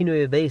therefore the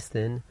kinui of beis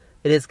din,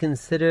 it is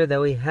considered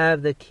that we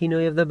have the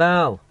kinui of the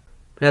Baal.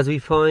 But as we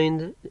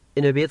find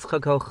in Rabbi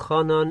Yitzchak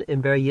al-Chanan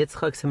in Ber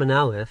Yitzchak Siman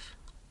Aleph,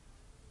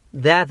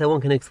 that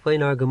one can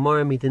explain our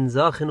Gemara mitin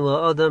zachin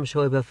la'adam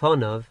shaloi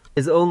befanav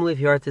is only if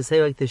you are to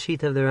say like the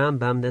sheet of the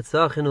Rambam that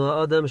zachin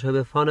la'adam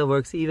shaloi befanav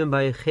works even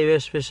by a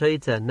cheresh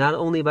v'shaita, not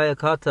only by a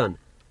katan.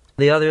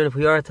 The other end, if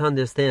we are to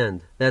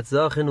understand that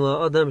zachin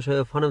la'adam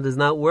shaloi befanav does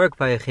not work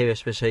by a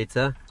cheresh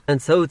v'shaita,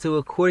 and so too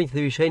according to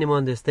the Rishonim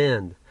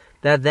understand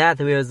that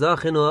we are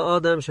zachin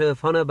la'adam shaloi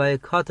befanav by a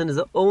katan is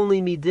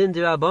only midin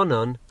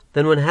d'Rabbanan,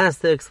 then one has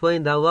to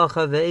explain the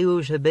halacha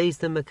ve'elu shebeis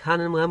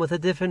mekanim lam with a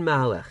different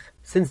mahalech.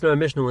 Since in our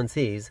Mishnah one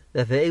sees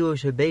that ve'elu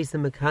shebeis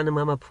mekanim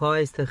lam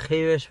applies to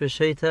cheresh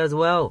v'shaita as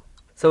well.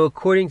 So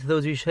according to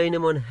those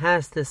Rishonim, one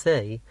has to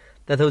say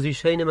that those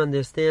Rishonim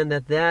understand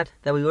that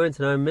we learned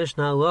in our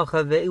Mishnah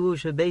halacha ve'elu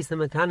shebeis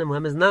mekanim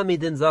lam is not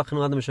midin zachin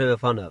la'adam shaloi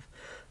befanav,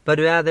 but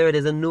rather it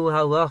is a new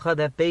halacha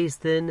that beis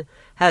din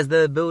has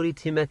the ability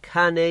to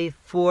mekane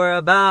for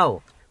a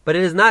Baal. But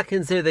it is not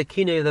considered the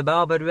kinoi of the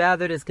Baal, but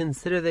rather it is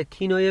considered the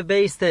kinoi of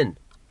beis din.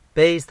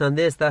 Based on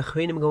this, the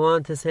Acharonim go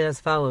on to say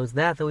as follows,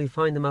 that we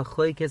find the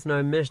machlokes in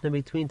our Mishnah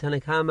between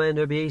Tanakama and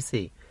Rabbi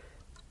Yossi.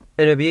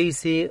 And Rabbi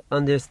Yossi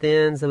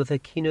understands that with the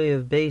kinoi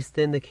of beis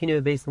din, the kinoi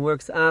of beis din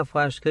works af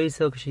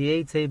lashkoisel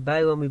k'shiyetze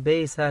bailo mi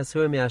beis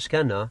ha'asur mi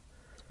ashkena.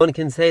 One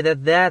can say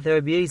that the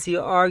Rabbi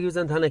Yossi argues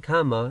on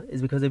Tanakama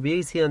is because Rabbi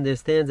Yossi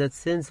understands that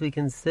since we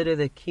consider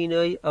the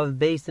kinoi of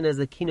beis din as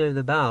the kinoi of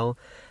the Baal,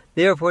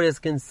 therefore it is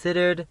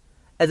considered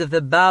as if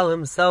the Baal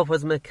himself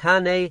was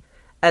mekane,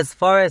 as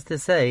far as to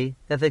say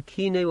that the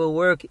kinoi will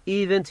work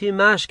even to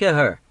mashke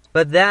her.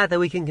 But that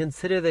we can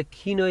consider the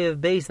kinoi of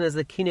beis din as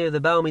the kinoi of the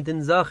Baal,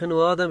 midin zachin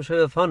la'adam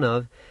shaloi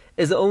befanav,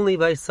 is only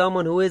by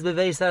someone who is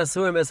beveis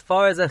asurim as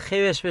far as a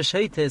cheresh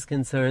v'shaita is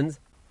concerned,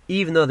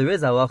 even though there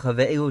is halacha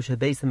ve'elu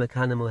shebeis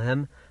mekanim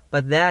lehem,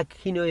 but that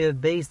kinoi of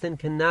beis din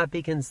cannot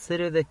be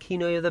considered the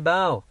kinoi of the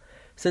Baal.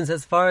 Since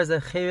as far as a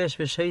cheresh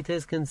v'shaita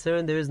is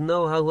concerned, there is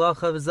no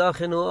halacha of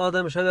zachin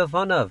la'adam shaloi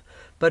befanav,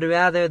 but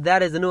rather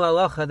that is a new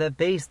halacha that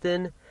beis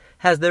din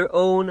has their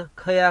own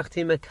koyach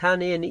to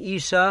mekane and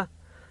isha,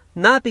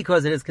 not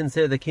because it is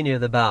considered the kinoi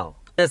of the Baal.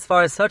 As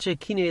far as such a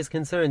kinoi is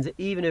concerned,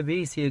 even Rabbi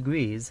Yossi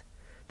agrees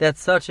that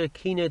such a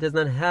kinoi does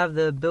not have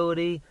the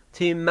ability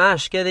to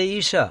mashke the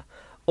isha.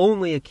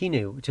 Only a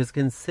kinoi which is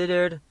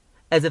considered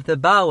as if the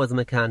Baal was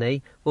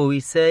mekane, will we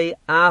say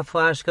af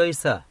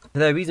lashkoisa. For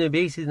that reason, Rabbi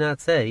Yossi did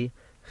not say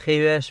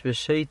cheresh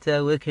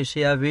v'shaita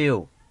l'keshei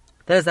avriu.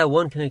 That is how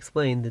one can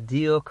explain the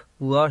diuk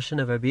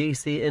lashon of Rabbi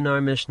Yossi in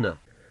our Mishnah.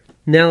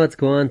 Now let's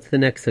go on to the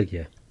next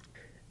sugya.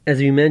 As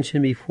we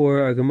mentioned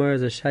before, our Gemara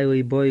is a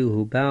shaili boy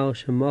who Baal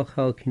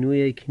shemachal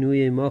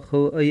kinuye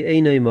macho oy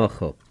einay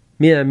macho.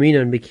 Mi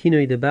amrinan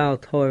bekinuy de Baal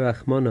Torah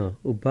rachmana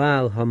u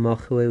Baal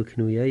hamachale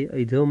kinuye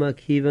oy dilma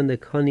kivan de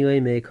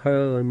kanile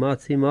meikaro oy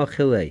matzi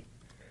machale.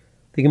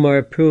 The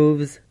Gemara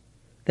proves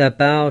that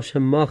Baal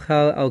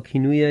shemachal al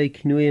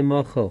kinuye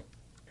macho.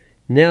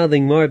 Now the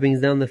Gemara brings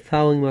down the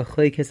following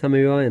machlokes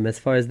amirayim as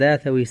far as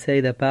that we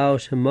say that Baal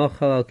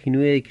shemachal al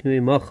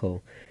kinuye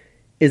macho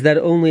is that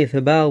only if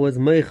the Baal was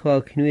meichal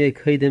al kinuye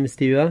kodim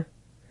stira,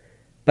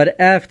 but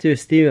after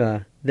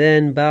stira,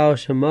 then Baal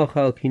shemachal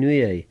al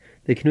kinuye,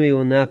 the kinuye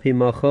will not be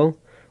machal,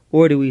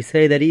 or do we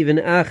say that even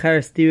achar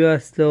stira,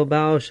 still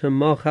Baal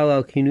shemachal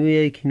al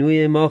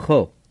kinuye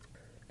machal?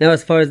 Now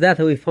as far as that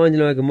we find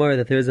in our Gemara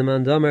that there is a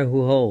mandamer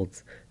who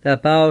holds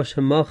that Baal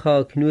shemachal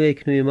al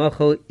kinuye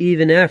machal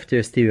even after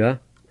stira,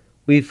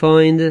 we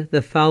find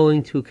the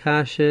following two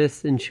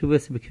kashas in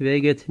Shuvas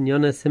B'Kiveger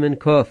Tinyana Siman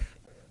Kof.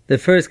 The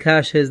first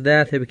kasha is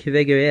that Rabbi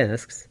Kiveger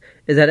asks,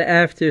 is that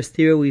after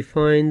stira we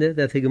find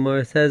that the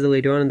Gemara says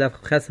later on in Daf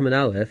Chesam and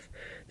Aleph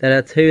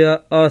that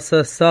Torah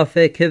asa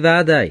safek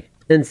kevadai.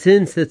 And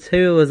since the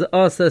Torah was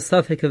asa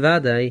safek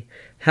kevadai,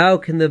 how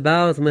can the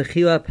Baal's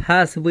mechila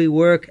possibly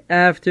work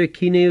after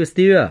kinei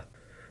stira?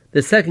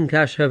 The second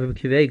kasha of Rabbi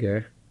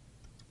Kiveger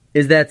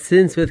is that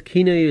since with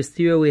kinei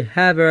stira we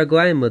have a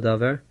raglayim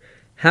ladavar,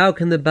 how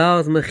can the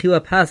Baal's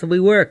mechila possibly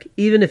work?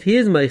 Even if he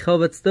is meichel,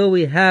 but still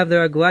we have the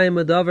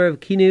raglayim madavar of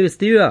kinei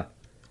stira.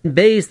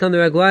 Based on the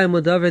raglayim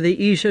madavar,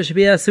 the isha should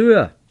be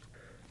asura.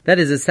 That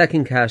is the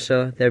second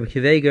kasha that Rabbi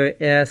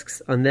Kiveger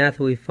asks. On that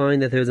we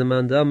find that there is a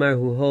mandamar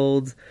who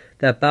holds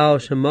that Baal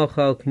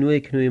shemachal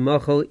kinui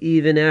machal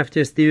even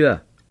after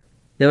stira.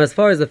 Now as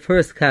far as the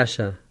first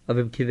kasha of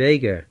Rabbi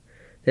Kiveger,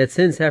 that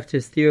since after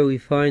stira we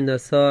find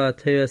asa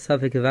Torah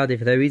safek avadi,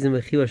 for that reason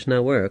mechila should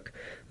not work.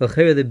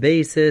 The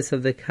basis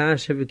of the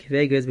kasha of Rabbi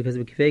Kiveger is because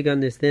Rabbi Kiveger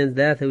understands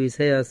that we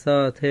say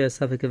asa Torah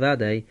safek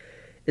avadi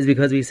is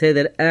because we say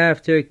that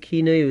after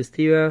kinoi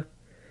stira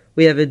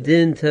we have a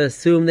din to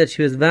assume that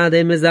she was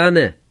vadei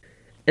mezaneh.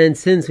 And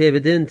since we have a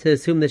din to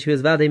assume that she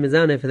was vadei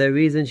mezaneh, for that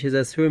reason she is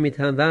asur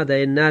mitam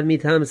vadei and not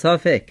mitam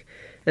safek.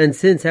 And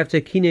since after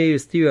kinei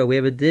stira we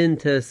have a din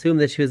to assume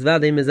that she was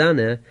vadei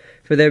mezaneh,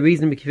 for that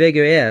reason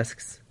Kiveger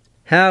asks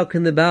How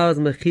can the Baal's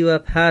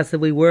Mechila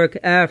possibly work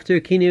after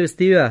Kinei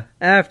Ustira?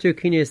 After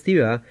Kinei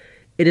Ustira,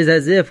 it is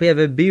as if we have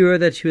a birur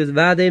that she was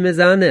Vadei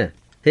Mezaneh.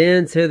 To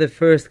answer the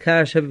first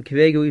kasha of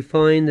Kivega, we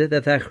find that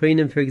the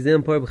Acharonim, for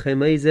example, Rabbi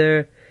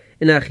Eliezer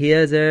in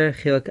Eliezer,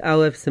 Chilak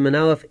Aleph, Siman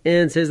Aleph,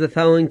 answers the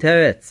following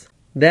teretz.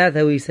 That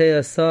we say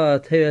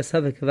Asah Torah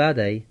Savik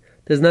Vadei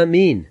does not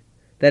mean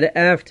that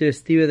after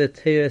Stira the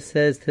Torah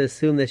says to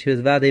assume that she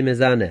was Vadei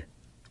Mezaneh,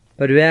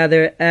 but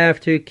rather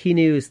after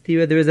Kinei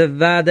Ustira there is a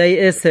Vadei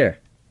Isser.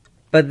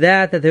 But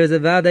that there is a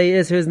Vadei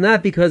Isser is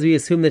not because we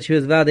assume that she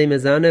was Vadei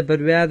Mezaneh,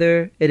 but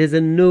rather it is a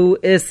new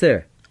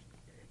Isser.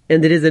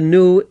 And it is a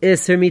new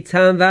Isser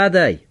Mitam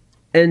Vadei.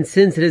 And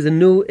since it is a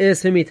new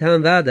Isser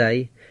Mitam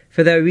Vadei,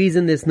 for that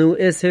reason this new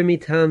Isser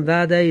Mitam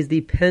Vadei is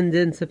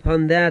dependent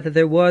upon that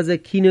there was a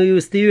Kinei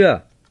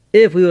Ustira.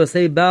 If we will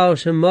say Baal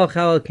Shemochal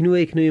al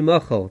Kinui Kinui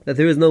Mochel, that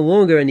there is no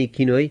longer any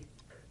Kinui,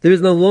 there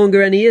is no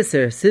longer any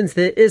Isser, since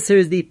the Isser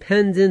is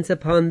dependent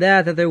upon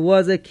that there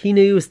was a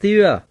Kinei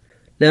Ustira.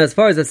 Now, as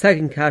far as the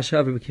second kasha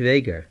of Rabbi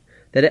Kiveger,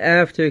 that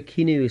after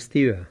Kinei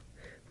Ustira,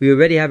 we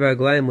already have our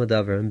Aglayim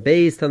Mudavar, and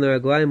based on our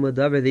Aglayim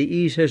Mudavar,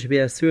 the Isha should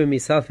be Asura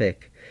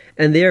Misafik,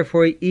 and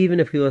therefore, even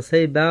if we will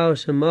say Baal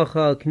Shemochal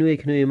al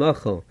Kinui Kinui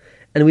Mochel,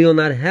 and we will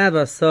not have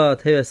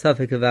Asah Torah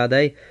Safik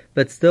Avadei,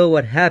 but still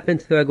what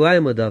happened to the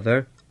Aglayim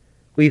Mudavar,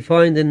 we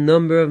find a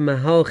number of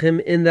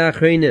Mahalchim in the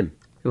Acharonim.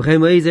 Rabbi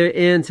Eliezer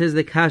answers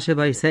the kasha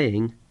by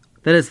saying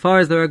that as far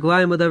as the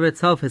Aglayim Mudavar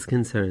itself is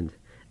concerned,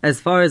 as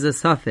far as a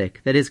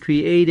suffix that is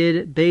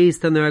created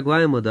based on the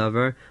Aglayim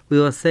Mudavar, we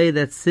will say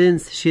that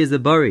since she is a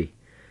bari,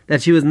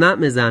 that she was not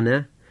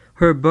mezaneh,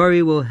 her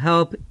bari will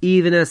help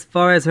even as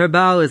far as her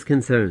Baal is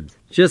concerned.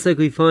 Just like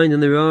we find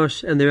in the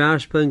Rosh and the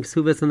Rashba and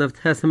Ksubas and of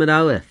Testament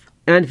Aleph.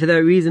 And for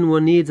that reason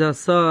one needs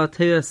Asah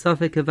Torah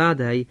Safik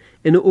Avadei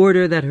in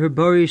order that her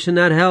bari should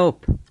not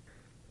help.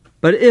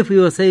 But if we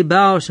will say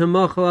Baal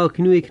Shemochel al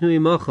Kinui Kinui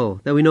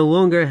Mochel, that we no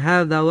longer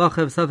have the halacha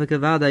of Safik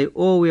Avadei,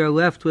 all we are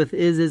left with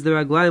is the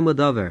Aglayim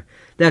Mudavar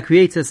that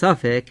creates a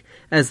Safik.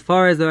 As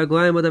far as the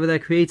Aglayim Mudavar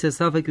that creates a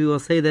Safik, we will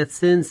say that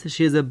since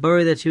she is a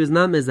bari that she was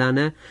not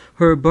mezaneh,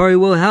 her bari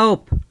will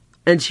help,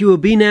 and she will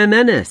be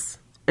ne'emenes.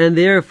 And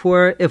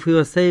therefore, if we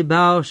will say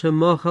Baal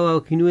Shemochel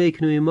al Kinui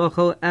Kinui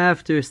Mochel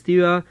after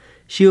Stira,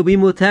 she will be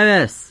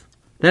muteres.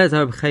 That is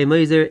how Rabbi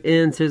Eliezer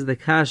answers the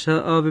kasha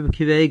of Rabbi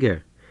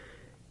Kiveger.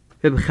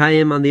 Rabbi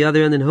Chaim, on the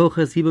other end, in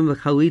Hochas Yibam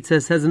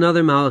V'Chalitza, says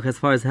another malach as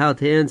far as how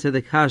to answer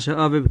the kasha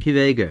of Rabbi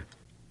Kiveger.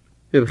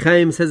 Rabbi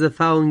Chaim says the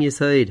following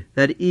yisaid,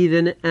 that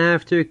even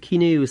after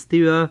Kinei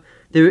Ustira,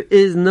 there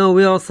is no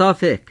real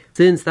suffix,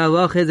 since the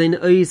halach is an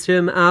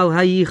oisrim al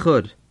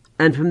hayichud.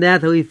 And from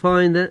that we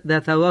find that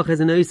the halach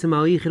is an oisrim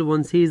al yichud,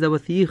 one sees that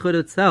with the yichud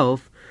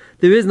itself,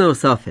 there is no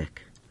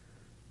suffix.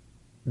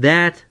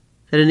 That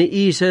an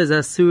Isha is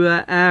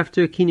Asura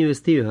after Kinei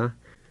Ustira,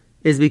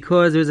 is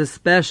because there is a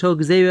special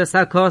Gzeiras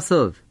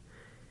HaKosov,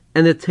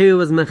 and the Torah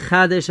was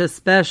Mechadish, a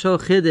special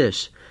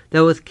Chiddush,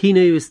 that with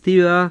Kinei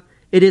Ustira,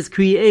 it is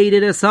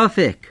created a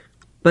suffix.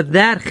 But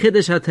that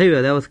Chiddush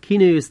HaTorah, that with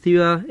Kinei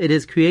Ustira, it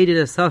is created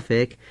a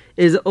suffix,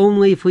 is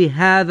only if we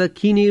have a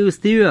Kinei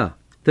Ustira.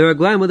 The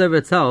Aglayim Mudavar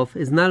itself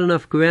is not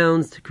enough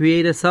grounds to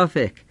create a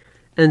suffix,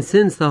 and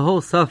since the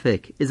whole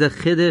suffix is a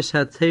Chiddush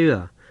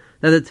HaTorah,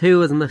 that the Torah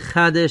was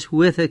mechadish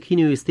with a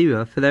Kinui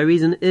Ustira, for that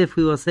reason, if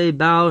we will say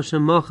Baal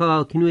Shemochel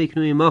al Kinui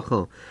Kinui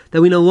Mochel,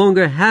 that we no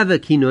longer have a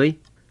Kinui,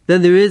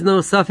 then there is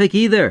no suffix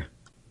either.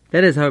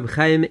 That is how Rabbi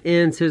Chaim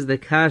answers the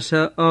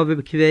kasha of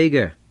Rabbi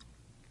Kiveger.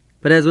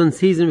 But as one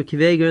sees in Rabbi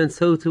Kiveger and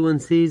Sotah one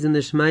sees in the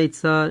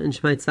Shmaitza and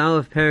Shmaitza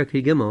Aleph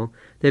Perek Gimel,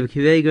 the Rabbi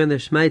Kiveger and the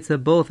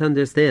Shmaitza both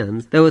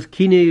understand that with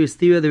Kinui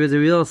Ustira there is a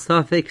real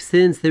suffix,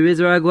 since there is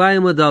a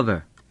Aglayim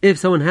Mudavar. If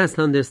someone has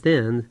to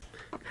understand,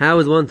 how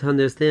is one to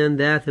understand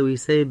that we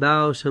say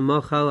Baal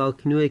Shemochal al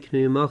Kinui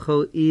Kinui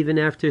Mochel even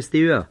after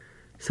Stira?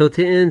 So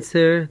to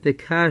answer the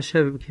kasha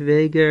of Rabbi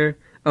Kiveger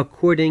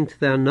according to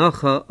the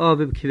Anacha of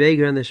Rabbi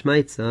Kiveger and the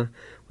Shmaitza,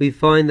 we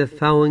find the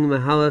following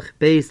mahalach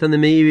based on the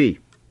Meiri.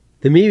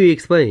 The Meiri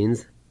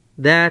explains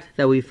that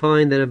we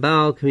find that a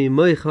Baal can be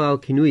Moichel al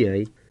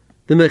Kinuyai.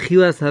 The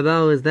Mechilas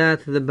HaBaal is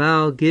that the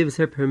Baal gives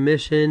her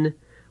permission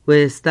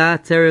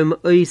Ve'estaterem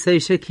oisei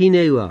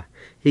shekinewa.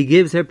 He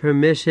gives her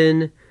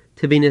permission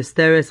to be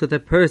nesteris with a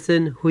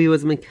person who he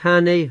was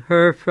mekane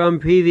her from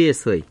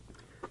previously.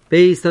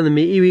 Based on the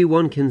Meiri,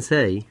 one can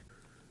say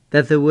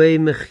that the way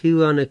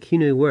Mechila on a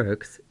Kinui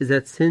works is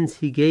that since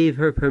he gave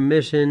her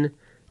permission,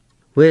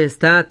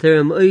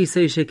 Ve'estaterem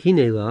oisei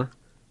shekinewa,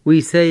 we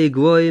say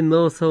Igroi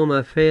Milso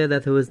Mafreya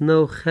that there was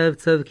no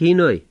Chevtz of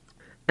Kinui,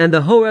 and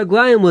the whole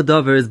Aglayim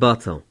Mudavar is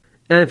batal.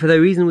 And for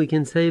that reason we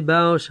can say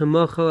Baal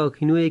Shemochel al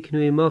Kinui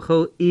Kinui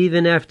Mochel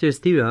even after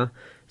Stira,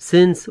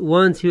 since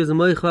once he was a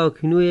Moichel al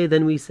Kinui,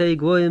 then we say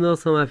Igroi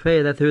Milso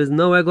Mafreya that there is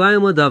no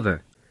Aglayim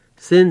Mudavar,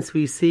 since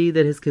we see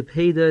that his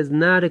Kepeda is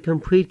not a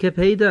complete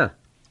Kepeda.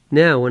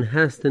 Now one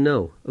has to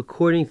know,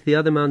 according to the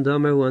other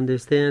Mandamer who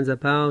understands that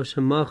Baal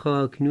Shemochel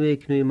al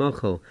Kinui Kinui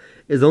Mochel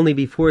is only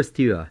before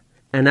Stira,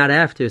 and not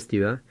after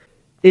Stira,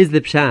 is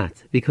the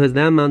Pshat, because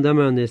that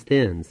Mandamer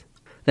understands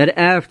that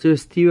after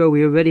stira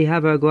we already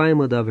have our goyim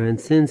davar,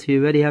 and since we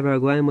already have our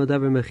goyim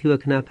davar,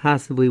 mechila cannot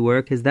possibly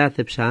work. Is that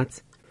the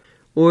pshat?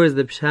 Or is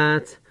the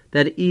pshat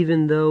that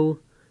even though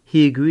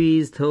he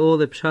agrees to all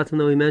the pshatim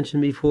that we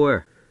mentioned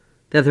before,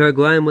 that the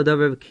goyim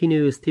davar of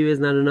kinu stira is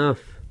not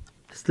enough,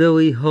 still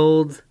he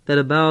holds that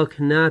a baal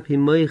cannot be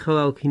moichel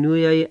al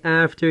kinuyai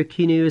after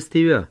kinu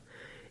stira?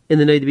 In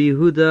the Rabbi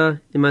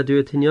Yehuda, in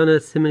Madur Tinyana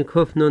Siman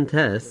Kuf Nun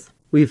Tes,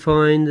 we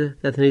find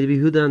that the Rabbi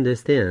Yehuda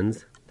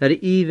understands that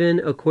even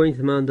according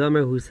to Mount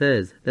Damer, who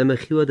says that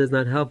mechila does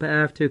not help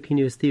after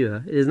kinu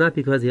stira, it is not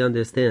because he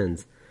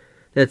understands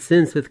that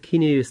since with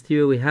kinu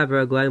stira we have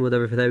our aglayim,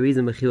 whatever, for that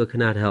reason mechila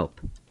cannot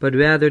help, but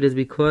rather it is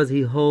because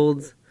he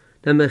holds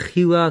that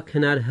mechila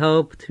cannot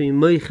help to be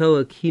moichel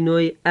a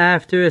kinoi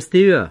after a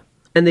stira,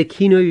 and the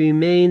kinoi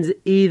remains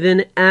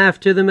even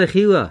after the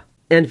mechila.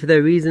 And for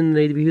that reason,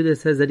 the Rabbi Yehuda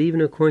says that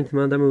even according to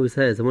Mount Damer, who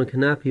says that one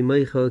cannot be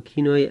moichel a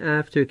kinoi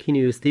after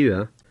kinu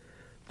stira,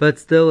 but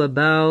still a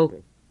baal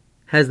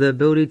has the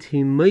ability to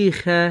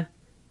moicha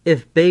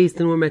if based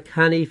on were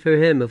mekani for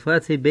him, if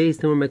let's say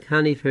based on were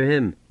mekani for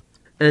him,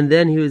 and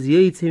then he was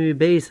yitzim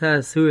beis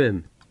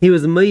ha'asurim, he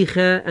was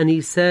moicha, and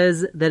he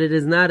says that it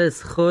is not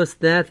as chos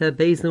that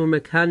based on were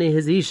mekani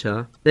his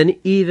isha, then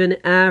even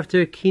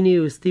after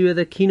kinu stira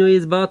the kinu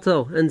is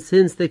batal, and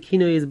since the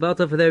kinu is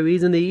batal, for that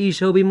reason the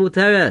isha will be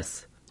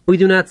muteres. We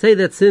do not say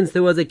that since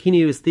there was a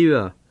kinu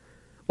stira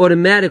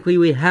automatically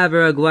we have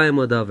our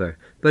aglayim davar,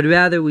 but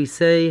rather we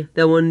say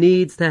that one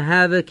needs to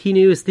have a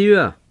kinu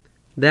stira.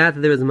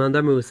 That there is a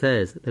mandamar who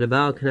says that a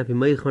baal cannot be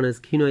meichon as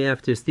kinoi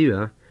after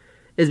stira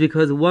is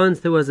because once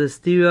there was a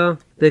stira,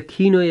 the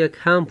kinoi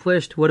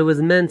accomplished what it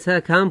was meant to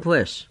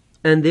accomplish,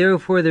 and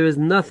therefore there is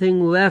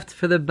nothing left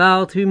for the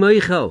baal to be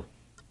meichel.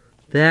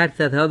 That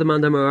the other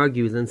mandamar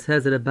argues and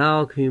says that a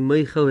baal can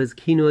be meichel his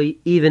kinoi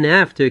even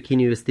after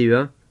kinu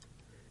stira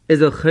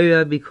is a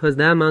chayra, because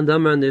that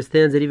mandamar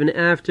understands that even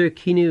after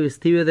kinu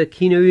stira the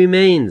kinu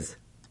remains.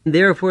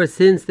 Therefore,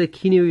 since the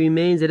kinu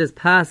remains, it is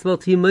possible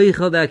to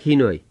meichel that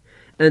kinoi.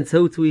 And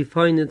so too we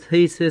find in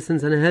Teisus and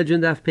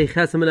Sanhedrin Daf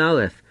Peichesam and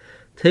Aleph.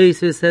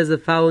 Teisus says the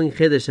following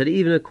chiddush, that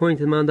even according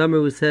to the Mount Damer,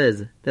 who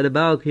says that a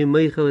baal can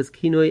meichel his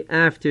kinoi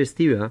after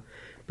stira,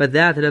 but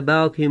that a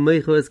baal can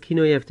meichel his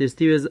kinoi after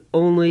stira is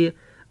only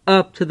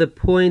up to the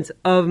point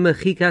of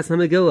mechikas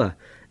hamegillah.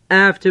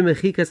 After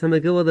mechikas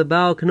hamegillah, the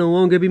baal can no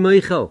longer be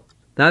meichel.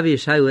 The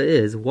obvious shaila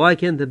is, why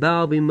can't the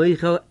baal be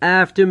meichel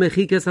after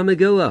mechikas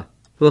hamegillah?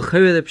 Well, the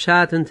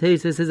pshat and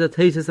Teisus is that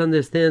Teisus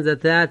understands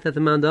that the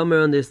Mount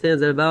Damer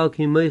understands that a baal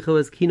can meichel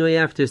as kinoi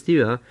after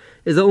stira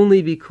is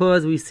only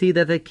because we see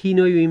that the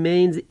kinoi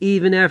remains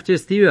even after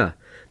stira,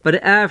 but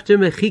after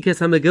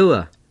mechikas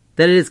hamegillah,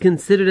 that it is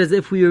considered as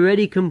if we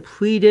already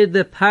completed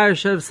the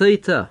parsha of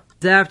Sotah.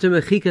 After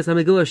mechikas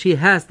hamegillah, she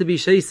has to be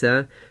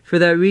sheisa. For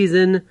that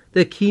reason,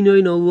 the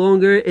kinoi no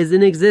longer is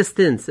in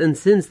existence, and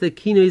since the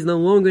kinoi is no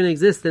longer in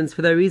existence,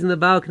 for that reason the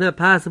baal cannot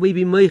possibly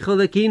be meichel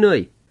the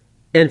kinoi.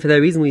 And for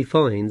that reason we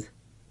find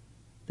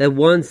that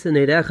once an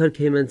Eliezer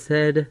came and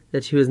said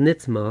that she was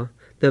nitzma,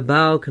 the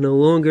baal can no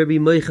longer be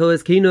meichel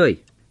as kinoi.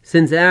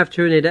 Since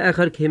after an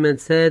Eliezer came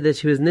and said that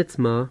she was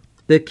nitzma,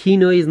 the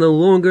kinoi is no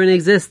longer in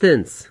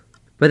existence.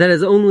 But that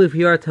is only if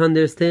we are to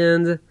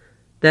understand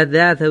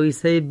that we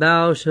say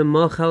baal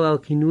shemachal al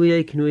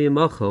kinui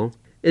machal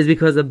is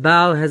because a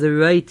baal has a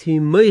right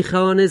to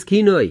meichel on his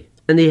kinoi,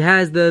 and he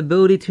has the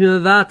ability to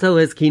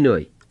mevatel his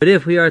kinoi. But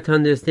if we are to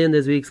understand,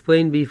 as we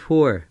explained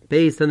before,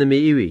 based on the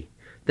Meiri,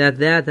 that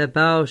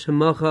baal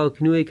shemachal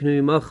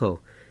kinui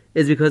machal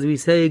is because we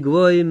say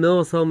gloi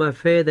milsal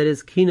mafer, that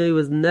his kinoi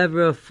was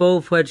never a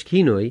full-fledged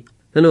kinoi,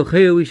 then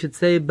ochayah we should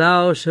say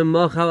baal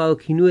shemachal al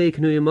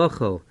kinui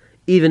machal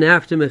even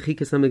after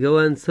mechikas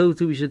hamegillah, and so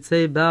too we should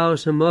say baal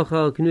shemachal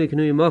al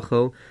kinui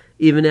machal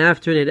even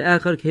after an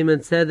Echad came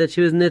and said that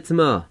she was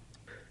nitzma.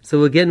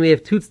 So again we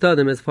have two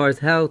tzadim as far as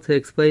how to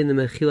explain the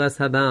mechilas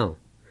habaal.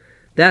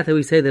 That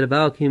we say that a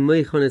baal can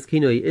meichon his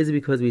kinoi is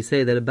because we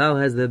say that a baal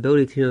has the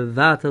ability to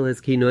mevatel his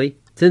kinoi,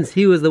 since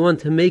he was the one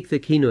to make the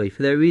kinoi.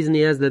 For that reason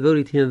he has the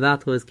ability to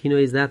mevatel his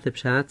kinoi. Is that the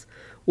pshat?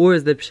 Or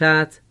is the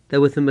pshat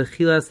that with the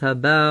mechilas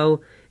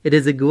habaal it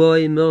is a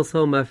gloi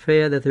milsal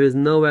mafreya, that there is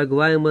no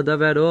raglayim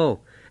ladav at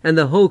all, and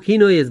the whole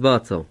kinoi is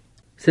batal?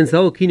 Since the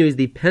whole kinoi is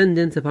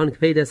dependent upon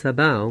kpedas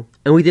habaal,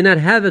 and we did not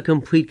have a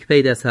complete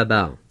kpedas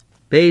habaal.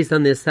 Based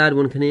on this sad,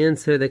 one can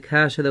answer the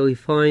kasha that we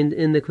find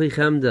in the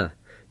Klichamda.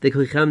 The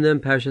Klichamda in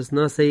Parshas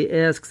Nosei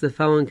asks the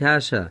following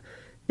kasha: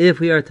 if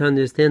we are to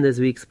understand, as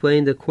we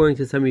explained according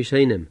to some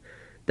Rishonim,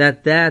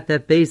 that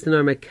based on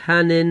our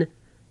mekanin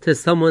to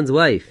someone's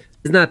wife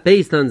is not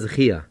based on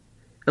zechiyah,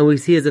 and we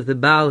see as if the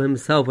Baal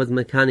himself was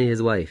mekani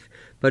his wife,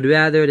 but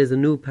rather it is a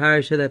new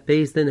parasha that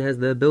based on has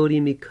the ability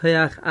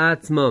mikoyach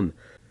atzmam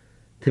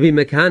to be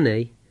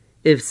mekane.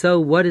 If so,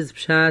 what is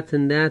pshat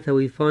in that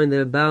we find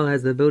that a Baal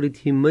has the ability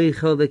to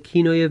meichel the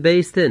kinoi of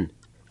Beistin?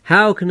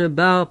 How can a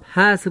Baal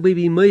possibly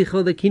be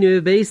meichel the kinoi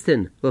of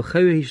Beistin? Well,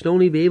 he should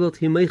only be able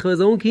to meichel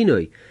his own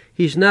kinoi.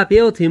 He should not be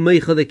able to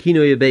meichel the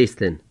kinoi of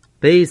Beistin.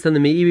 Based on the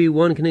Meiri,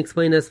 one can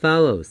explain as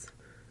follows: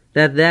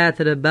 that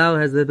a Baal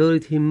has the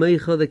ability to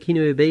meichel the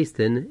kinoi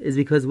beistin is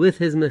because with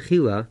his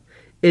mechila,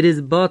 it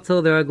is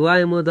batal the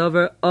raglayim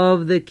wadavar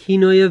of the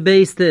kinoi of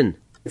beistin.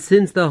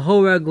 Since the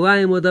whole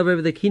raglayim wadavar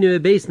of the kinoi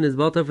of beistin is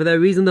batal, for that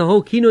reason the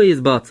whole kinoi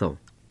is batal.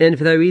 And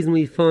for that reason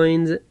we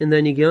find in the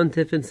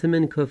Nigyantif and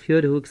Siman Kuf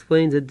Yud, who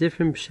explains a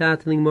different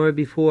pshat in the Gemara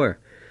before,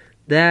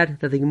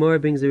 that the Gemara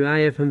brings a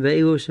raya from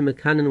Ve'elu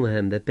Shemekanen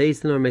Lehem, that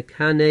based on our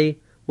Mekane,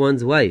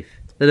 one's wife,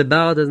 that a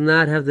Baal does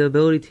not have the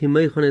ability to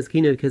meich on his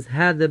kinoi, because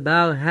had the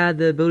Baal had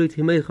the ability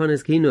to meich on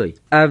his kinoi,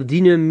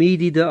 Avdina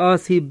midi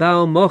da'asi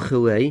Baal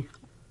mochele,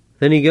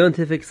 then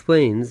Nigyantif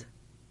explains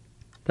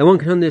that one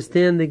can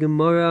understand the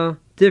Gemara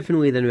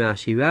differently than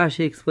Rashi.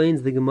 Rashi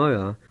explains the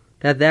Gemara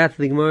that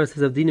the Gemara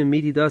says of Dina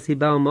Midi Dasi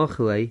Baal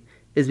Machale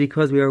is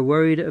because we are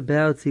worried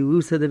about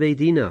Zilusa de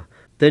Beidina.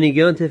 Then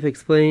Yontif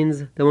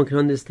explains that one can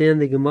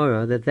understand the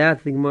Gemara that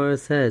the Gemara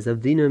says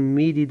of Dina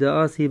Midi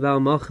Dasi Baal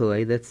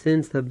Machale, that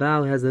since the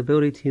Baal has the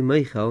ability to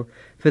meichel,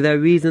 for that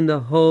reason the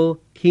whole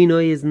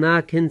kinoi is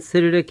not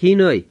considered a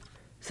kinoi.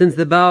 Since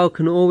the Baal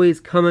can always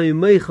come and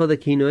meichel the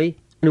kinoi,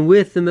 and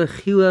with the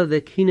mechila of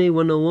the kinoi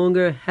one no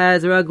longer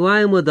has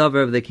raglayim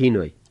wadavar of the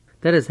kinoi.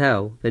 That is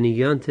how the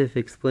Yontif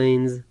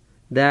explains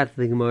that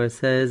the Gemara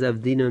says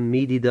of Dina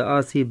Midi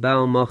Da'asi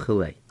Baal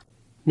Machale.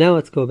 Now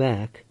let's go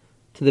back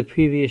to the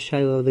previous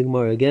Shiloh of the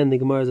Gemara. Again, the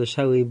Gemara is a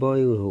Shiloh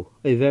Boiluhu.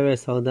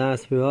 Everes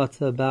Aldas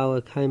Virata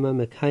Baal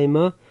Akaima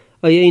Mekaima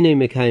Ayene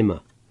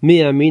Mekaima. Mi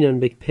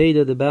Aminan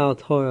Bikpeda the Baal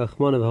Torah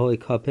Achman of Holy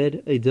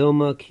Kaped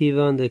Edoma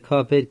Kivan the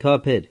Kaped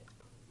Kaped.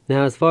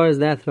 Now as far as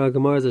that our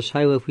Gemara is a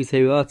Shiloh, if we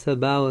say Virata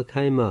Baal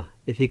Akaima,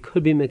 if he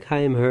could be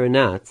Mekaim her or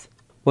not,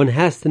 one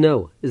has to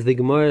know, is the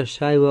Gemara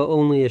Shiloh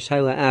only a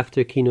Shiloh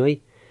after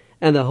Kinoi?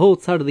 And the whole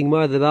tzad of the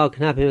Gemara, the Baal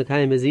Knapi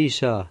Mekayim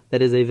Bezisha,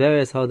 that is a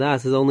Veres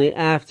Haldas, is only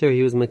after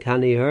he was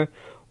Mekani her?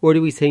 Or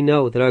do we say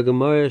no, that our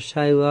Gemara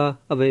Shaila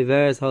of a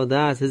Veres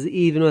Haldas is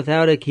even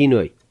without a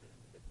Kinoi?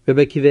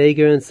 Rabbi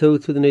Kiveger and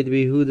Sotah the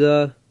Rabbi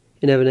Yehuda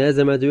in Even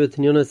Ezer Madura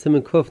Tinyona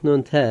Simon Kuf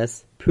Non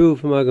Tes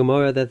prove from our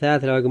Gemara that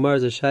our Gemara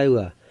is a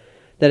Shaila,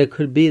 that it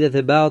could be that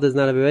the Baal does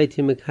not have a right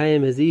to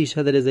Mekayim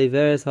Bezisha, that is a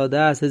Veres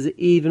Haldas, is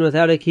even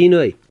without a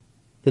Kinoi.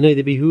 The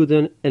Rabbi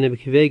Yehuda and Rabbi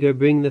Kiveger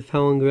bring the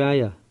following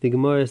raya. The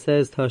Gemara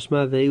says,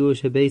 Tashma ve'elu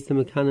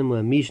shebeistem mekanim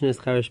la mishnes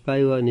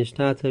charashpayla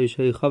nishtata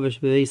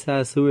yishoyichavish be'esa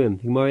asurim.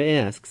 The Gemara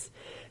asks,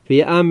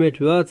 V'yamrit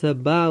rata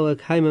baal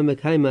akaima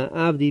mekaima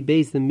avdi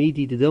beistem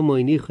midi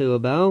dedomo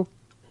inichel baal.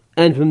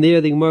 And from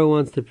there the Gemara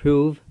wants to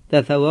prove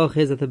that the halach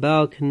is that the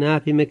Baal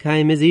cannot be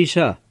mekayim as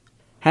isha.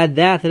 Had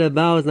that a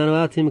Baal is not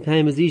allowed to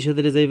mekayim as isha,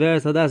 that is a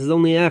veres hadas, is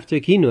only after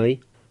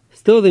kinoi,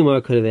 still the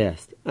Gemara could have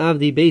asked,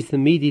 Avdi based the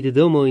midi to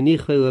domo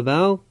inichel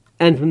Baal,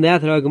 and from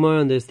that our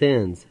Gemara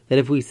understands that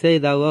if we say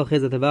the halach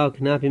is that the Baal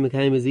cannot be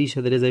mekayim as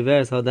isha, that is a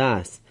veres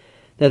hadas,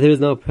 that there is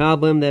no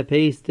problem that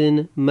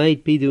Paistin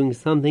might be doing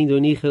something to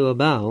inichel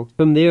Baal.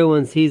 From there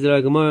one sees that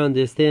our Gemara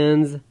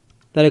understands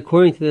that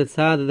according to the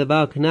tzad that the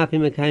Baal cannot be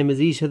mekayim as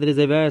isha, that is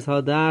a veres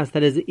hadas,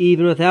 that is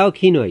even without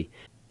kinoi.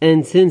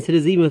 And since it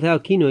is even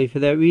without kinoi, for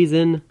that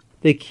reason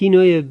the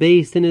kinoi of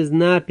Beistin is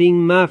not being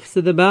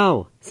mafsa the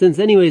Baal. Since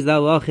anyways the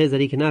halach is that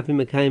he cannot be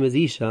mekayim as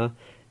isha,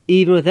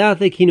 even without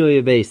the kinoi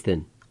of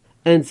Beistin.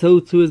 And so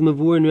too is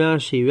Mavur and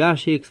Rashi.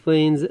 Rashi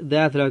explains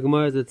that our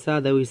Gemara is a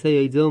tzad that we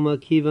say Eidilma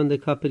Kivan de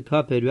Kapid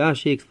Kapid.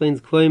 Rashi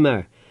explains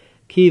Kloimar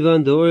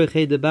Kivan de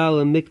Orche de Baal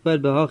and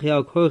Mikbad Behachi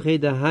al Korche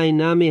de Hai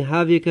Nami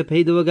Havya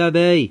Kapedu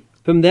Agabei.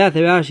 From that the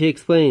Rashi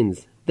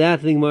explains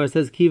that the Gemara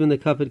says Kivan de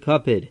Kapid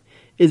Kapid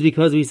is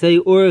because we say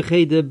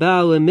Orche de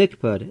Baal and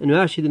Mikbad, and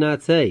Rashi did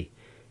not say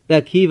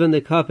that Kivan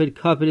the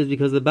Kapid is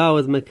because the Baal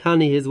was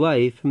Makani his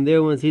wife. From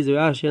there one sees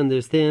Rashi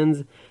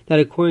understands that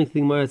according to the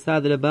Gemara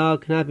Sad that a Baal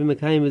cannot be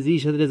Makayim as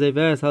isha, that is a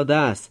veres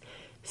haldas.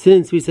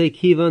 Since we say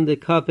Kivan the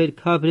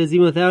Kapid is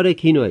even without a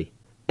kinoi.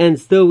 And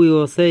still we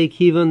will say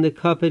Kivan the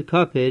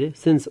Kapid,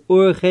 since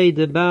Orche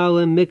de Baal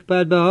and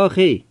Mikbad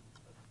Bahachi.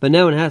 But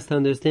now one has to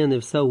understand,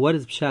 if so, what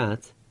is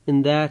Pshat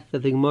in that the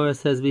Gemara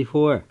says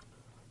before.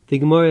 The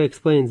Gemara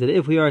explains that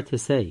if we are to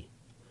say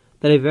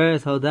that a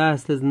veres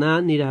haldas does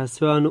not need a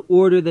hasra in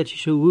order that she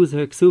should lose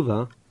her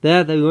ksuva,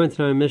 that we learned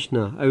in our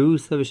Mishnah,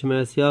 Arusa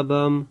v'shemeres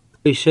yabam,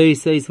 v'shei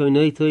seis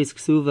v'noitois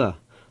ksuva,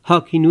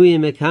 ha-kinui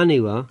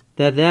mekaniwa,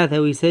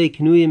 that we say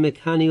kinui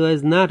mekaniwa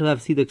is not to have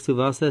sida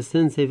ksuva,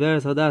 since a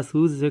veres haldas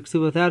loses her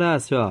ksuva without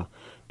hasra,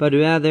 but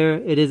rather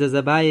it is, as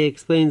Abaye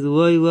explains,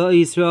 loy lo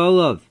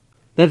Yisraelov,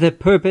 that the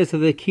purpose of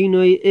the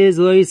kinui is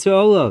lo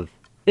Yisraelov.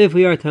 If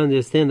we are to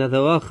understand that the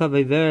halacha of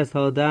a veres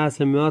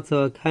haldas and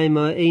mitzvah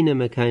kaima eina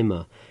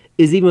mekaima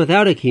is even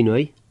without a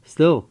kinoi,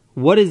 still,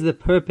 what is the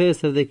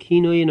purpose of the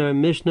kinoi in our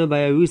Mishnah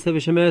by Arusa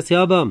v'shemeres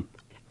yabam?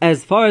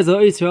 As far as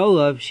Isra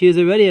Olav, she is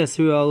already a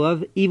Surah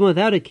Olav, even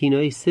without a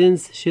kinoi,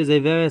 since she is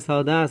a veres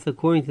haldas,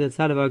 according to the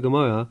tzad of our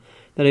Gemara,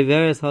 that a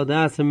veres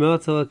haldas and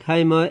mitzvah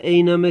kaima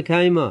eina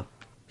mekaima.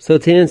 So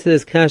to answer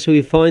this kasha,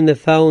 we find the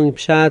following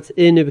pshat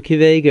in Rabbi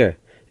Kiveger.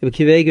 Rabbi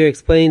Kiveger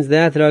explains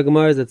that our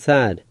Gemara is a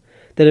tzad,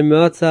 that a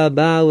mitzvah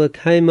baal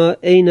kaima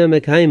eina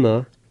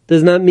mekaima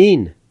does not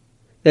mean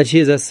that she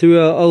is a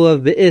surah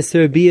olav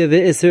be'isr bia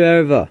ve'isr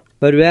erva.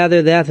 but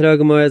rather that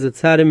Gemara is a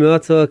tzadim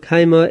ratzo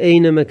kaima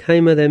eina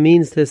mekaima, that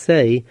means to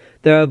say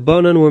the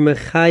Rabbanan were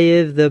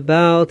mechayev the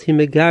Baal to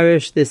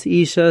megarish this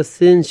Isha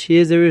since she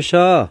is a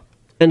Risha,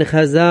 and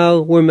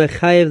Chazal were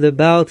mechayev the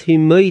Baal to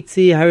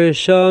moitzi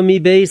harisha mi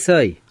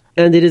beisai,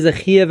 and it is a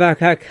chiyav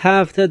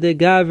hakavta de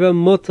gavra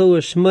moto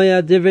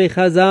u'shmoya divrei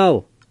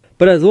Chazal.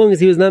 But as long as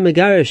he was not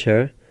megarish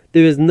her,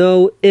 there is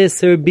no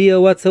iser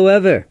bia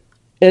whatsoever.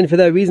 And for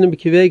that reason, Rabbi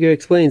Kiveger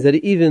explains that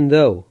even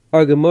though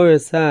our Gemara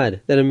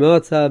said that a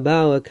me'otza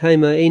Baal a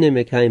kaima eina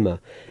mekaima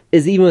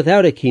is even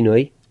without a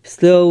kinoi,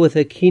 still with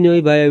a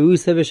kinoi by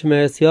arusa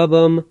v'shemeres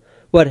yabam,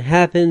 what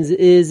happens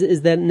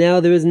is that now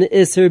there is an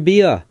iser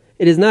bia.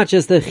 It is not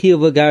just a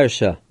chiyuv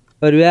l'garsha,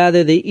 but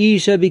rather the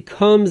isha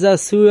becomes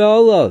asura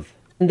olav.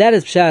 And that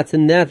is pshat,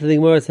 and that the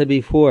Gemara said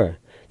before,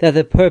 that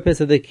the purpose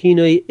of the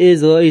kinoi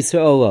is lo iser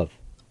olav.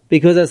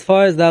 Because as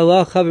far as the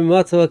halacha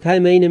v'me'otza a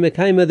kaima eina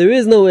mekaima, there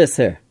is no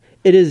iser.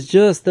 It is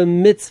just a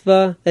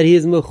mitzvah that he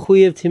is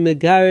mechuyev to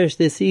megarish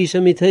this isha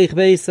miteich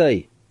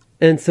beisai.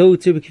 And so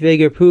too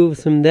Kiveger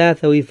proves from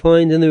that we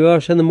find in the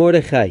Rosh and the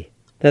Mordechai,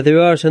 that the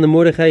Rosh and the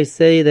Mordechai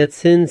say that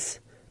since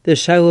the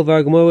shaila of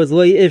our Gemara was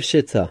loy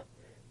ifshita,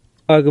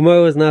 our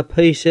Gemara was not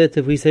peishet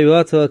if we say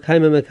ratzo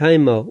akaima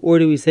mekaima, or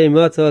do we say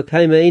ratzo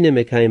akaima eina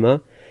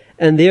mekaima,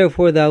 and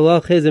therefore the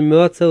halach is in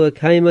ratzo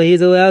akaima, he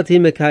is allowed to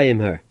mekayim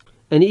her.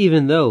 And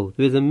even though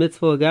there is a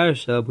mitzvah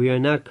garsha, we are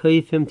not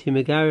koyfim to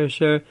megarish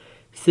her,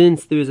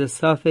 since there is a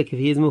suffix if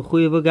he is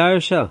mechuyev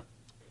l'garsha.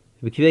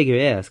 Rabbi Kiveger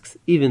asks,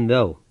 even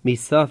though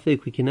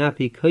misafik we cannot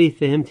be koyf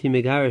for him to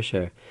megarish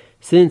her,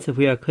 since if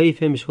we are koyf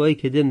him shloi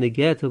kedim the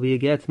get will be a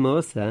get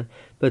mosa,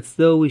 but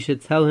still we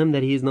should tell him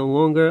that he is no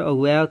longer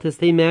allowed to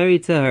stay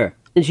married to her,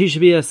 and she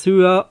should be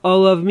asura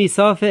olav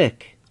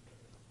misafik.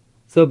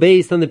 So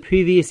based on the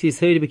previous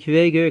Yisod, Rabbi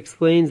Kiveger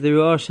explains the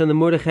Rosh and the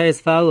Mordechai as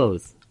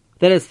follows,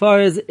 that as far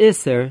as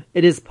Isser,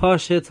 it is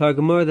Pashat our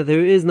Gemara that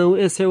there is no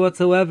Isser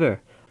whatsoever.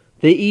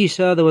 The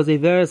Isha that was a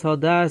Veres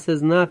Haldas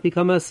has not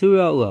become a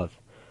Surah Olav.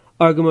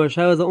 Our Gemara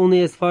is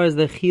only as far as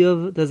the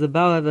Chiyuv, does the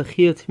Baal have a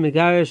Chiyuv to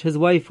megarish his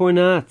wife or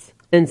not?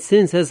 And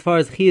since as far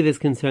as Chiyuv is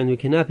concerned, we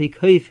cannot be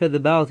Koyfa the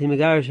Baal to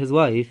megarish his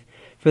wife,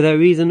 for that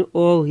reason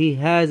all he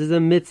has is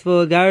a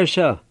Mitzvah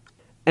Garsha.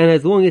 And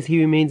as long as he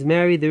remains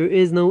married, there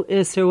is no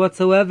Isser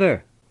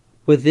whatsoever.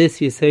 With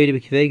this, Yisod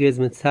Rabbi Kiveger is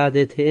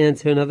mitzadeh to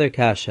answer another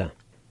kasha.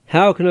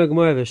 How can our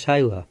Gemara have a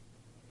Shaila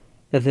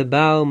that the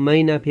Baal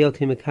might not be able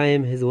to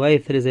mekayim his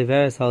wife that is a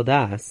Veres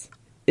Haldas?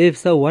 If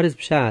so, what is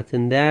pshat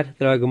in that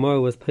our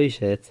Gemara was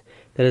peshet,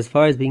 that as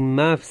far as being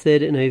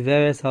mafsid in a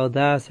Veres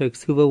Haldas or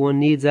ksuva one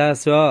needs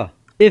asra?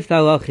 If the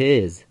halacha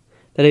is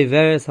that a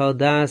Veres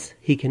Haldas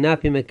he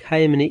cannot be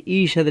mekayim in a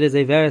isha that is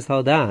a Veres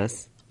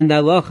Haldas, and the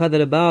halacha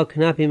that a Baal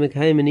cannot be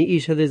mekayim in a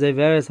isha that is a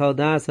Veres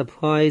Haldas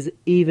applies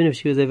even if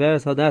she was a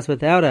Veres Haldas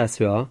without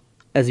asra,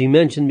 as we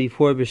mentioned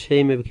before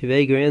b'shem Rabbi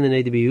Kiveger and the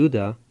Neder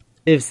Yehuda.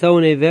 If so,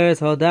 in a Veres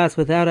Haldas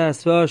without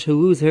asra, she'll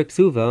lose her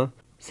ksuva,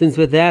 since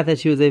with that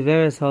she was a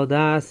Veres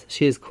Haldas,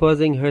 she is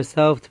causing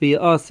herself to be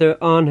aser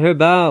on her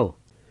Baal.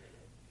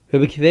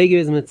 Rabbi Kiveger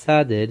is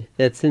mitzaded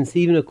that since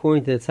even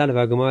according to the tzad of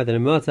our Gemara that a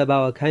me'otza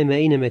Baal akaima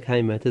eina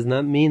mekaima does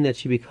not mean that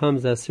she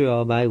becomes asur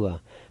al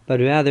baila, but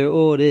rather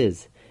all it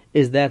is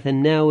that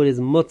now it is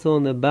mutzal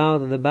on the Baal,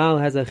 that the Baal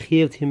has a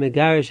chiyuv to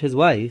megarish his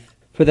wife.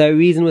 For that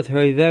reason, with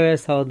her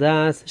Veres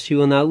Haldas, she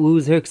will not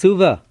lose her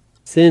ksuva,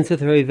 since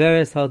with her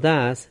Veres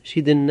Haldas,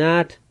 she did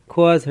not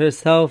cause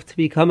herself to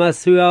become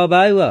asur al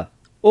baila.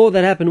 All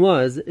that happened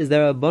is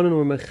that Rabbanan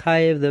were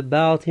mechayev the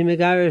Baal to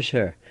megarish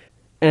her,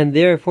 and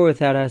therefore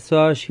without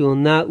asar she will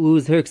not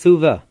lose her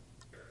ksuva.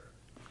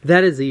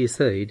 That is the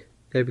Yisod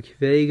that Rabbi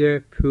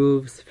Kiveger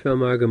proves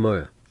from our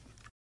Gemara.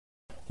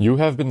 You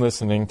have been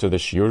listening to the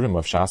Shiurim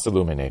of Shas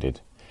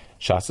Illuminated.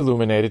 Shas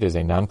Illuminated is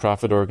a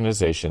non-profit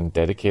organization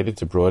dedicated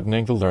to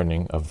broadening the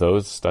learning of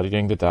those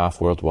studying the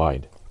daf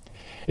worldwide.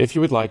 If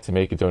you would like to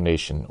make a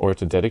donation or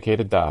to dedicate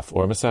a daf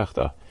or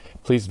masechta,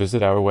 please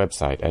visit our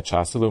website at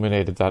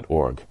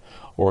shasilluminated.org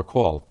or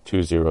call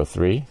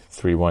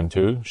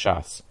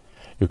 203-312-SHAS.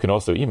 You can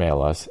also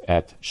email us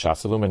at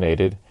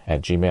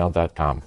shasilluminated@gmail.com.